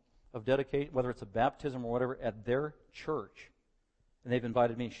ceremony of dedication, whether it's a baptism or whatever, at their church. And they've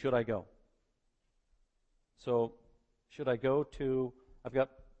invited me. Should I go? So, should I go to, I've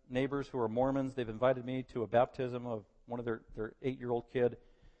got neighbors who are Mormons. They've invited me to a baptism of one of their 8-year-old kid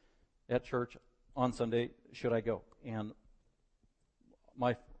at church on Sunday. Should I go? And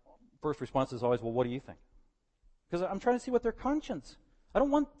my first response is always, well, what do you think? Because I'm trying to see what their conscience. I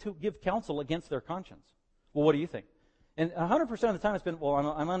don't want to give counsel against their conscience. Well, what do you think? And 100% of the time it's been, well,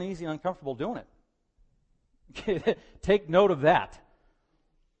 I'm uneasy and uncomfortable doing it. Take note of that.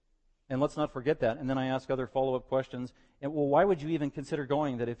 And let's not forget that. And then I ask other follow-up questions. And, well, why would you even consider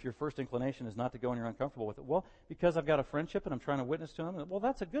going that if your first inclination is not to go and you're uncomfortable with it? Well, because I've got a friendship and I'm trying to witness to them. Well,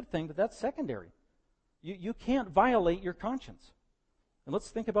 that's a good thing, but that's secondary. You can't violate your conscience. And let's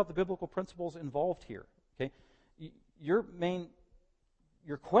think about the biblical principles involved here. Okay, You're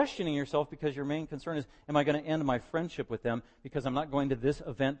questioning yourself because your main concern is, am I going to end my friendship with them because I'm not going to this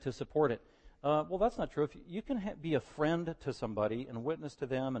event to support it? Well, that's not true. If you can be a friend to somebody and witness to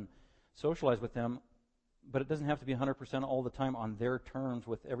them and socialize with them, but it doesn't have to be 100% all the time on their terms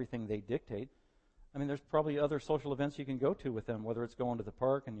with everything they dictate. I mean, there's probably other social events you can go to with them, whether it's going to the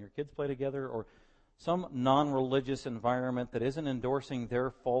park and your kids play together or some non-religious environment that isn't endorsing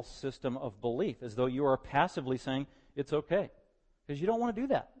their false system of belief, as though you are passively saying it's okay. Because you don't want to do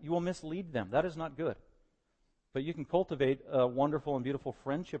that. You will mislead them. That is not good. But you can cultivate a wonderful and beautiful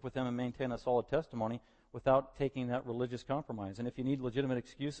friendship with them and maintain a solid testimony without taking that religious compromise. And if you need legitimate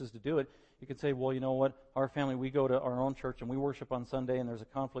excuses to do it, you can say, well, you know what, our family, we go to our own church and we worship on Sunday and there's a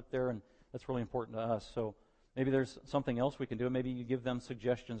conflict there and that's really important to us. So maybe there's something else we can do. Maybe you give them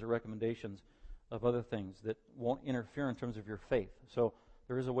suggestions or recommendations of other things that won't interfere in terms of your faith. So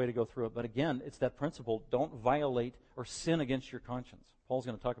there is a way to go through it. But again, it's that principle, don't violate or sin against your conscience. Paul's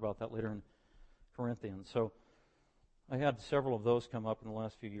going to talk about that later in Corinthians. So I had several of those come up in the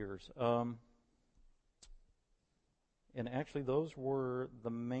last few years. And actually those were the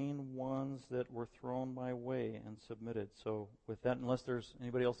main ones that were thrown my way and submitted. So with that, unless there's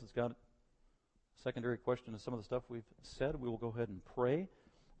anybody else that's got a secondary question to some of the stuff we've said, we will go ahead and pray.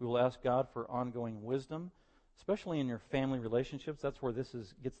 We will ask God for ongoing wisdom, especially in your family relationships. That's where this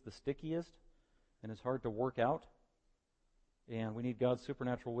gets the stickiest and it's hard to work out. And we need God's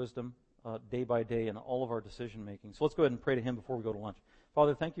supernatural wisdom day by day in all of our decision making. So let's go ahead and pray to Him before we go to lunch.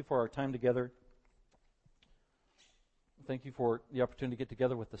 Father, thank you for our time together. Thank you for the opportunity to get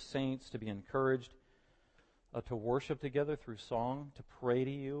together with the saints, to be encouraged, to worship together through song, to pray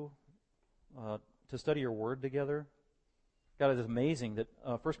to you, to study your word together. God, it is amazing that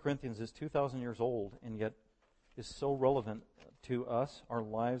 1 Corinthians is 2,000 years old and yet is so relevant to us, our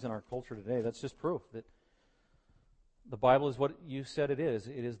lives, and our culture today. That's just proof that the Bible is what you said it is.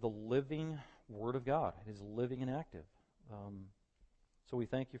 It is the living Word of God. It is living and active. So we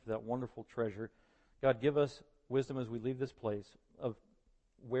thank you for that wonderful treasure. God, give us wisdom as we leave this place of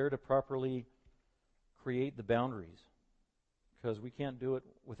where to properly create the boundaries, because we can't do it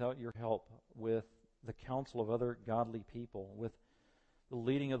without your help, with the counsel of other godly people, with the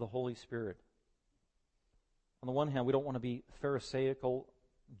leading of the Holy Spirit. On the one hand, we don't want to be pharisaical,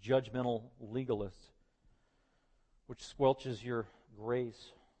 judgmental legalists, which squelches your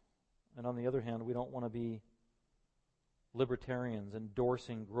grace. And on the other hand, we don't want to be libertarians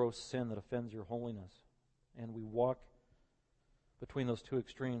endorsing gross sin that offends your holiness. And we walk between those two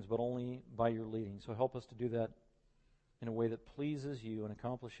extremes, but only by your leading. So help us to do that in a way that pleases you and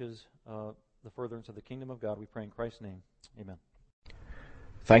accomplishes the furtherance of the kingdom of God. We pray in Christ's name. Amen.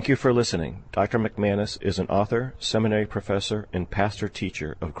 Thank you for listening. Dr. McManus is an author, seminary professor, and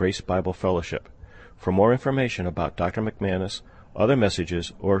pastor-teacher of Grace Bible Fellowship. For more information about Dr. McManus, other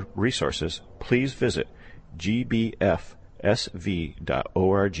messages, or resources, please visit gbfsv.org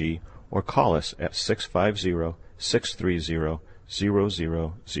or call us at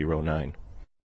 650-630-0009.